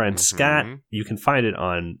with my friend Scott. You can find it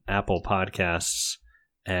on Apple Podcasts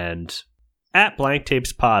and at Blank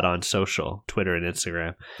Tapes Pod on social, Twitter and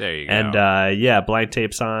Instagram. There you go. And Blank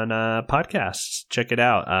Tapes on podcasts. Check it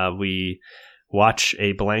out. We watch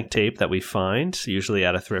a blank tape that we find, usually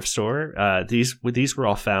at a thrift store. These were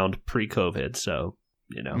all found pre-COVID, so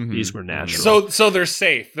these were natural. So they're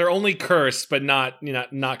safe. They're only cursed, but not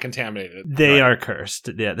contaminated. They are cursed.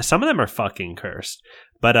 Yeah, some of them are fucking cursed.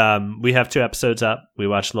 But we have 2 episodes up. We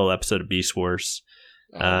watched a little episode of Beast Wars.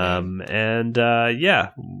 We got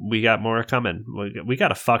more coming. We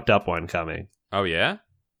got a fucked up one coming. Oh yeah?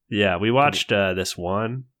 Yeah, we watched this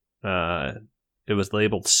one. It was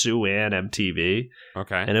labeled Sue Ann MTV.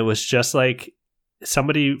 Okay. And it was just like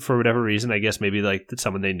somebody, for whatever reason, I guess maybe like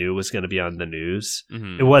someone they knew was going to be on the news.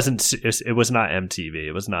 Mm-hmm. It was not MTV.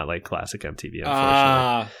 It was not like classic MTV,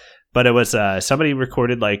 unfortunately. But it was somebody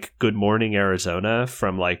recorded like Good Morning Arizona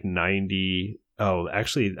from like 90. Oh,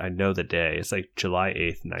 actually, I know the day. It's like July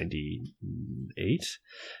 8th, 98.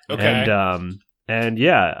 Okay. And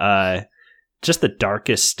just the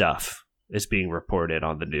darkest stuff is being reported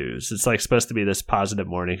on the news. It's like supposed to be this positive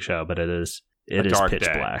morning show, but it is pitch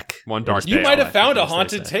black. One dark day. You might have found a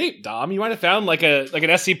haunted tape, Dom. You might have found like an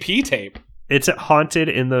SCP tape. It's haunted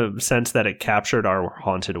in the sense that it captured our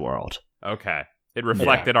haunted world. Okay. It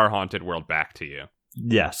reflected our haunted world back to you.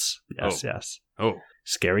 Yes. Oh.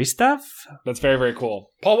 Scary stuff? That's very, very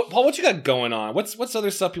cool. Paul, what you got going on? What's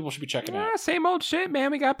other stuff people should be checking out? Same old shit,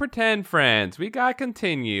 man. We got Pretend Friends. We got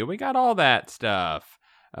Continue. We got all that stuff.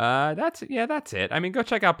 That's it. I mean, go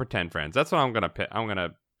check out Pretend Friends. That's what I'm gonna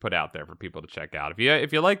put out there for people to check out.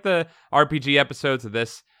 If you like the RPG episodes of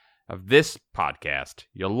this podcast,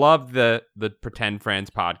 you'll love the Pretend Friends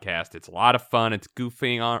podcast. It's a lot of fun. It's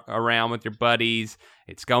goofing around with your buddies.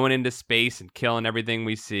 It's going into space and killing everything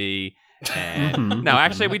we see. And no,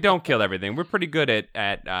 actually, we don't kill everything. We're pretty good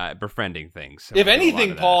at befriending things. So if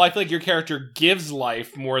anything, Paul, I feel like your character gives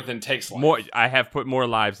life more than takes life. I have put more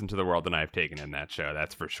lives into the world than I've taken in that show.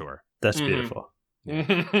 That's for sure. That's beautiful.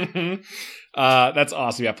 That's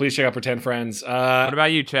awesome. Yeah, please check out Pretend Friends. What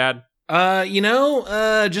about you, Chad?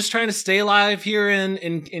 Just trying to stay alive here in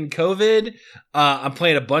COVID. I'm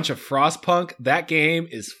playing a bunch of Frostpunk. That game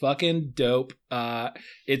is fucking dope.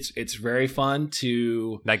 It's very fun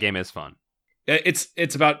to. That game is fun.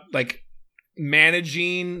 It's about like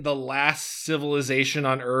managing the last civilization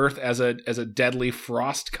on Earth as a deadly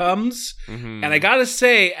frost comes. Mm-hmm. And I gotta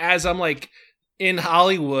say, as I'm like in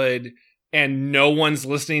Hollywood and no one's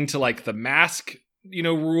listening to like the mask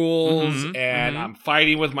rules, and I'm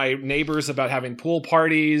fighting with my neighbors about having pool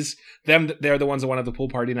parties. They're the ones that want to have the pool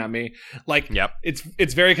party, not me. Like, yep.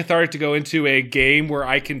 It's very cathartic to go into a game where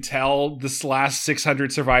I can tell this last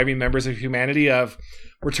 600 surviving members of humanity of,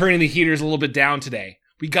 we're turning the heaters a little bit down today.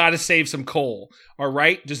 We got to save some coal. All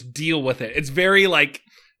right, just deal with it. It's very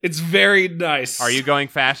nice. Are you going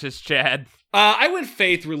fascist, Chad? I went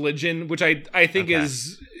faith religion, which I think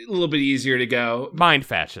is a little bit easier to go. Mind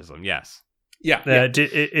fascism, yes. Yeah.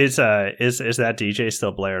 Is that DJ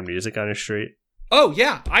still blaring music on his street? Oh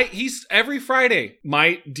yeah, he's every Friday.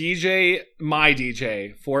 My DJ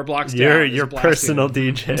 4 blocks down. Your personal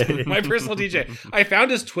DJ. My personal DJ. I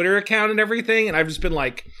found his Twitter account and everything, and I've just been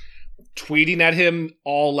like tweeting at him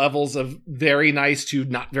all levels of very nice to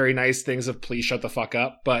not very nice things of please shut the fuck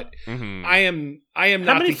up. But I am not.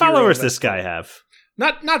 How many followers does this guy have?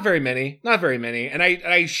 Not very many. And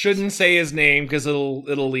I shouldn't say his name because it'll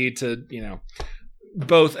lead to,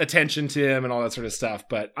 both attention to him and all that sort of stuff.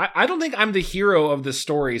 But I don't think I'm the hero of the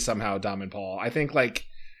story somehow, Dom and Paul. I think like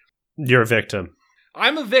you're a victim.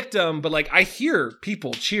 I'm a victim, but like I hear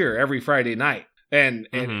people cheer every Friday night, and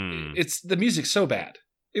it's the music's so bad.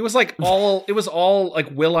 It was all like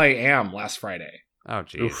Will.i.am last Friday. Oh,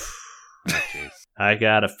 jeez. I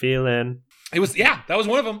got a feeling. That was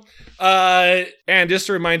one of them. And just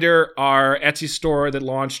a reminder, our Etsy store that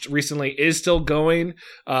launched recently is still going.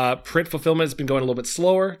 Print fulfillment has been going a little bit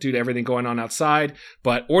slower due to everything going on outside,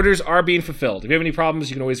 but orders are being fulfilled. If you have any problems,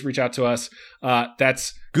 you can always reach out to us.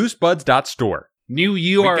 That's goosebuds.store. New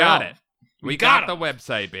URL. We got it. We got the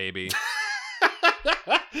website, baby.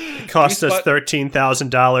 It cost us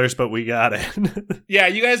 $13,000, but we got it. Yeah,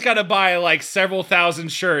 you guys got to buy like several thousand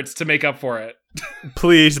shirts to make up for it.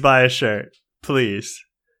 Please buy a shirt. Please.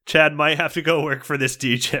 Chad might have to go work for this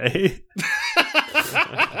DJ.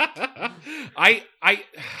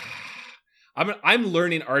 I'm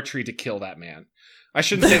learning archery to kill that man. I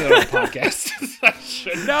shouldn't say that on the podcast.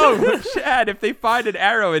 No, Chad, if they find an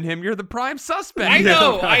arrow in him, you're the prime suspect. I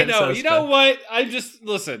know. Suspect. You know what? I'm just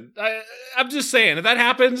saying, if that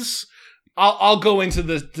happens, I'll go into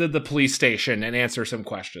the police station and answer some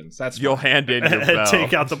questions. That's fine. You'll hand in your bow.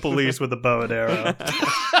 Take out the police with a bow and arrow.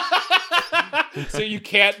 So you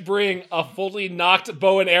can't bring a fully knocked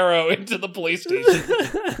bow and arrow into the police station.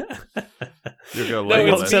 You're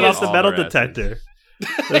gonna set off the metal detector.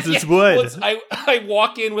 This is wood. I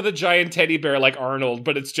walk in with a giant teddy bear like Arnold,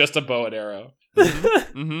 but it's just a bow and arrow.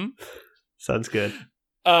 Mm-hmm. Sounds good.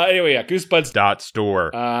 Anyway, yeah,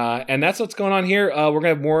 goosebuds.store. And that's what's going on here. We're going to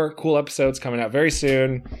have more cool episodes coming out very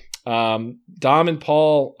soon. Dom and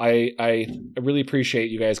Paul, I really appreciate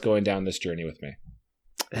you guys going down this journey with me.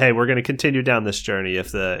 Hey, we're going to continue down this journey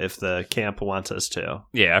if the camp wants us to.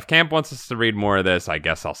 Yeah, if camp wants us to read more of this, I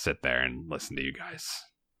guess I'll sit there and listen to you guys.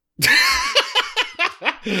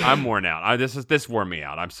 I'm worn out. This wore me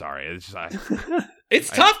out. I'm sorry. It's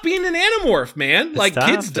tough being an Animorph, man. Like tough,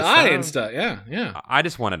 kids die and stuff. Yeah. I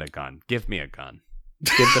just wanted a gun. Give me a gun.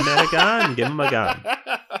 Give the man a gun. Give him a gun.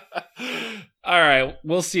 All right.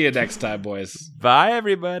 We'll see you next time, boys. Bye,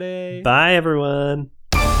 everybody. Bye, everyone.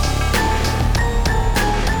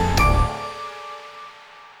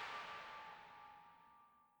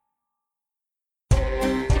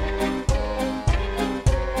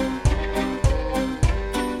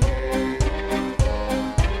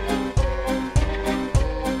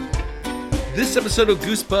 This episode of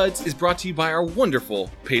Goosebuds is brought to you by our wonderful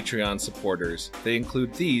Patreon supporters. They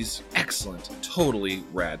include these excellent, totally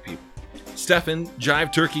rad people. Stefan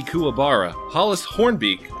Jive Turkey Kuwabara, Hollis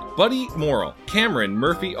Hornbeak, Buddy Morrill, Cameron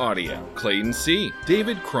Murphy Audio, Clayton C.,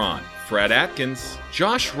 David Cron, Fred Atkins,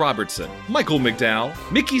 Josh Robertson, Michael McDowell,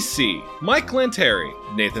 Mickey C., Mike Lanteri,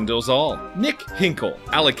 Nathan Dozal, Nick Hinkle,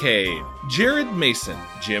 Alacade, Jared Mason,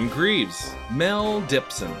 Jim Greaves, Mel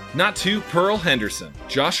Dipson, Not2 Pearl Henderson,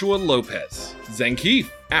 Joshua Lopez, Zankeef,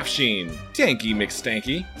 Afshin, Tanky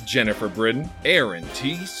McStanky, Jennifer Bridden, Aaron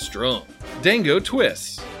T. Strong, Dango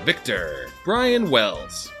Twists, Victor, Brian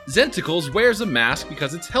Wells. Zenticles wears a mask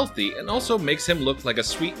because it's healthy and also makes him look like a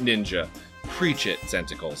sweet ninja. Preach it,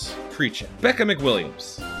 Zenticles. Preach it. Becca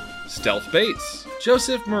McWilliams, Stealth Bates,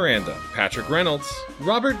 Joseph Miranda, Patrick Reynolds,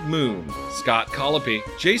 Robert Moon, Scott Colopy,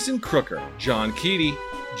 Jason Crooker, John Keaty,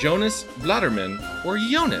 Jonas Blatterman, or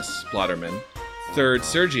Jonas Blatterman, Third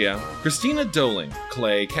Sergia, Christina Doling,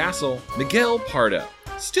 Clay Castle, Miguel Pardo.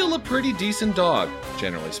 Still a pretty decent dog,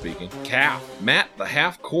 generally speaking. Calf, Matt the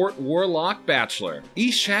Half-Court Warlock Bachelor,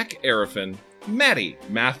 Ishak Arafin, Maddie,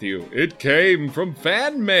 Matthew, it came from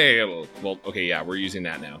fan mail. Well, okay, yeah, we're using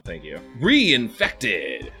that now, thank you.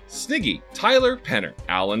 Reinfected, Sniggy, Tyler Penner,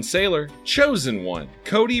 Alan Saylor, Chosen One,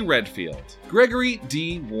 Cody Redfield, Gregory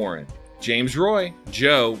D. Warren, James Roy,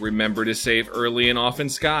 Joe, remember to save early and often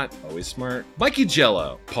Scott, always smart, Mikey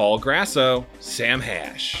Jello, Paul Grasso, Sam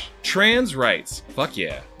Hash, Trans Rights, fuck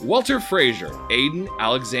yeah, Walter Frazier, Aiden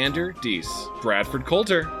Alexander Deese, Bradford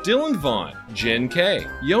Coulter, Dylan Vaughn, Jen K,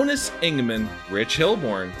 Jonas Ingman, Rich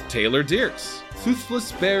Hilborn, Taylor Dierks,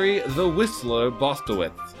 Toothless Barry the Whistler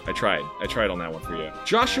Bostowitz. I tried on that one for you.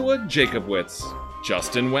 Joshua Jacobwitz,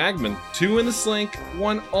 Justin Wagman, 2 in the slink,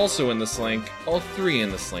 1 also in the slink, all 3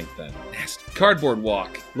 in the slink then. Nasty. Cardboard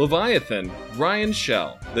Walk, Leviathan, Ryan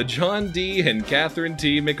Shell, the John D. and Catherine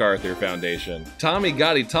T. MacArthur Foundation, Tommy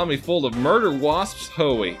Gotti Tommy full of murder wasps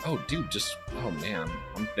Hoey. Oh dude, oh man,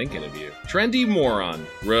 I'm thinking of you. Trendy Moron,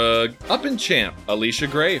 Rug, Up and Champ, Alicia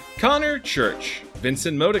Grave, Connor Church,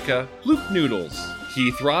 Vincent Modica, Luke Noodles,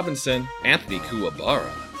 Heath Robinson, Anthony Kuwabara,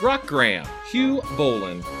 Brock Graham, Hugh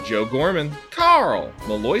Boland, Joe Gorman, Carl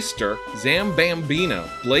Maloyster, Zam Bambino,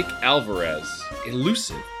 Blake Alvarez,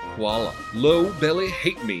 Elusive Koala, Low Belly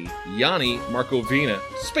Hate Me, Yanni Markovina,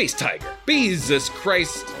 Space Tiger, Jesus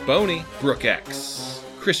Christ, Boney, Brooke X,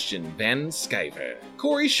 Christian Van Skyver,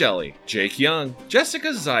 Corey Shelley, Jake Young, Jessica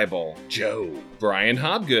Zybal, Joe, Brian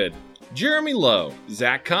Hobgood, Jeremy Lowe,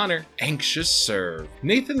 Zach Connor, Anxious Serve,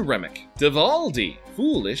 Nathan Remick, Devaldi,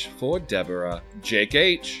 Foolish for Deborah, Jake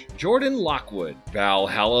H, Jordan Lockwood,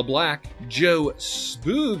 Valhalla Black, Joe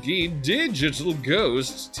Spooky Digital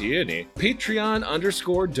Ghost Tierney, Patreon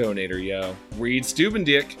 _donator yo, Reed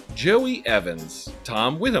Stubendick, Joey Evans,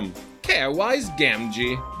 Tom Witham, Carewise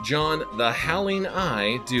Gamgee, John the Howling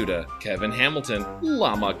Eye Duda, Kevin Hamilton,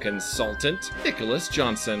 Llama Consultant, Nicholas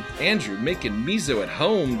Johnson, Andrew making miso at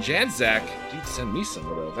home, Jadzak, dude, send me some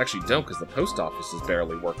of those. Actually, don't, because the post office is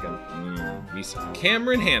barely working. Miso.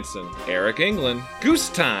 Cameron Hansen, Eric England, Goose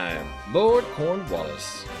Time, Lord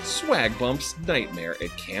Cornwallis, Swag Bumps Nightmare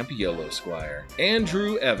at Camp Yellow Squire,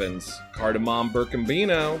 Andrew Evans, Cardamom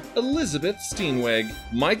Berkambino, Elizabeth Steenweg,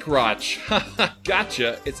 Mike Roch, haha,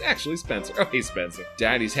 gotcha, it's actually Spencer. Oh, hey, Spencer.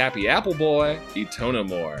 Daddy's Happy Apple Boy, Etona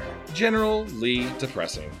Moore, General Lee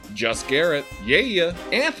Depressing, Just Garrett, yeah,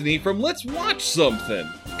 Anthony from Let's Watch Something,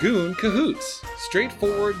 Goon Cahoots,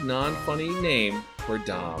 straightforward, non-funny name for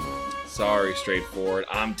Dom. Sorry, straightforward,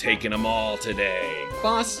 I'm taking them all today.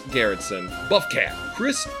 Boss Garrettson, Buffcat,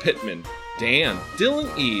 Chris Pittman, Dan,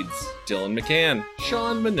 Dylan Eads, Dylan McCann,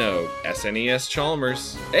 Sean Minogue, SNES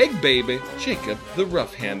Chalmers, Egg Baby, Jacob the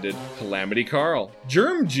Rough-Handed, Calamity Carl,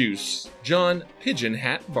 Germ Juice, John Pigeon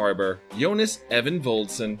Hat Barber, Jonas Evan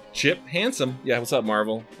Voldson, Chip Handsome, yeah, what's up,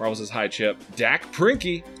 Marvel? Marvel says hi, Chip, Dak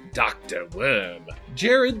Prinky, Dr. Worm,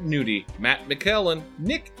 Jared Nudie, Matt McKellen,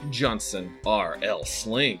 Nick Johnson, R.L.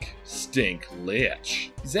 Slink, Stink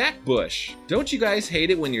Lich, Zach Bush. Don't you guys hate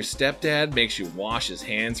it when your stepdad makes you wash his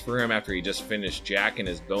hands for him after he just finished jacking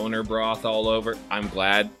his boner broth all over? I'm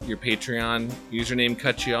glad your Patreon username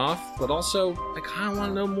cut you off, but also, I kinda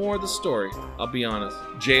wanna know more of the story, I'll be honest.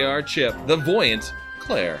 J.R. Chip, The Voyant,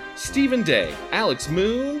 Claire, Stephen Day, Alex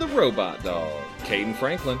Moon, the Robot Dog, Caden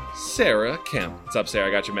Franklin, Sarah Kemp. What's up, Sarah?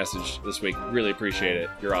 I got your message this week. Really appreciate it.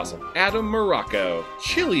 You're awesome. Adam Morocco,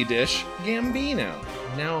 Chili Dish Gambino.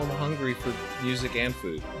 Now I'm hungry for music and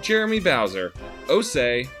food. Jeremy Bowser,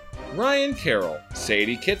 Osei, Ryan Carroll,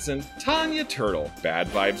 Sadie Kitson, Tanya Turtle, Bad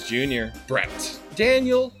Vibes Jr., Brett,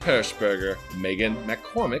 Daniel Hirschberger, Megan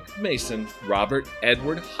McCormick Mason, Robert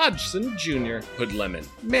Edward Hodgson Jr., Hood Lemon,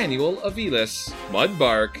 Manuel Aviles,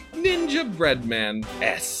 Mudbark, Ninja Breadman,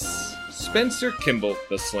 S. Spencer Kimball,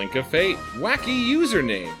 The Slink of Fate, Wacky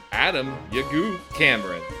Username, Adam Yagoo,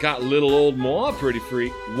 Cameron, Got Little Old Moa Pretty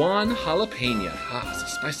Freak, Juan Jalapeno, it's a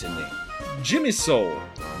spicy name, Jimmy Soul,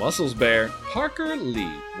 Muscles Bear, Parker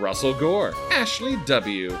Lee, Russell Gore, Ashley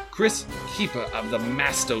W., Chris Keeper of the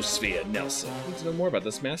Mastosphere Nelson. I need to know more about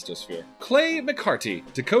this Mastosphere. Clay McCarty,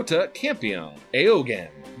 Dakota Campion, Aogan,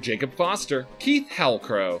 Jacob Foster, Keith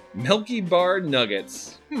Halcrow, Milky Bar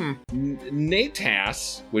Nuggets,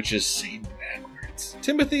 Natas, which is Satan backwards,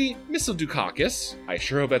 Timothy Misildukakis, I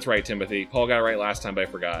sure hope that's right, Timothy. Paul got it right last time, but I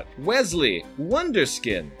forgot. Wesley,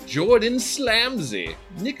 Wonderskin, Jordan Slamsy,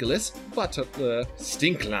 Nicholas Butler,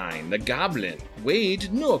 Stinkline, The Goblin,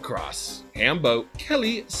 Wade Norcross, Hambo,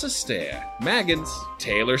 Kelly Sester, Maggins,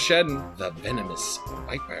 Taylor Shedden, The Venomous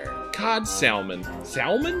Viper, Cod Salmon,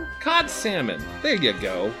 Cod Salmon, there you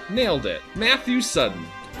go, nailed it, Matthew Sutton,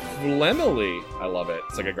 Flemily, I love it,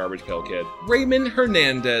 it's like a Garbage Pail Kid, Raymond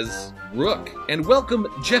Hernandez, Rook, and welcome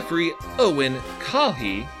Jeffrey Owen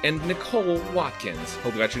Cahy and Nicole Watkins.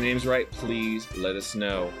 Hope I got your names right. Please let us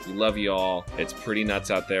know. We love you all. It's pretty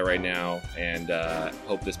nuts out there right now, and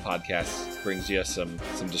hope this podcast brings you some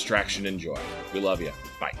distraction and joy. We love you.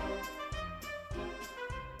 Bye.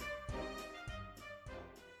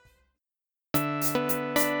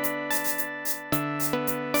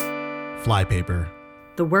 Flypaper.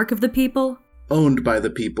 The work of the people. Owned by the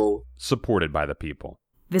people. Supported by the people.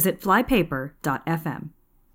 Visit flypaper.fm.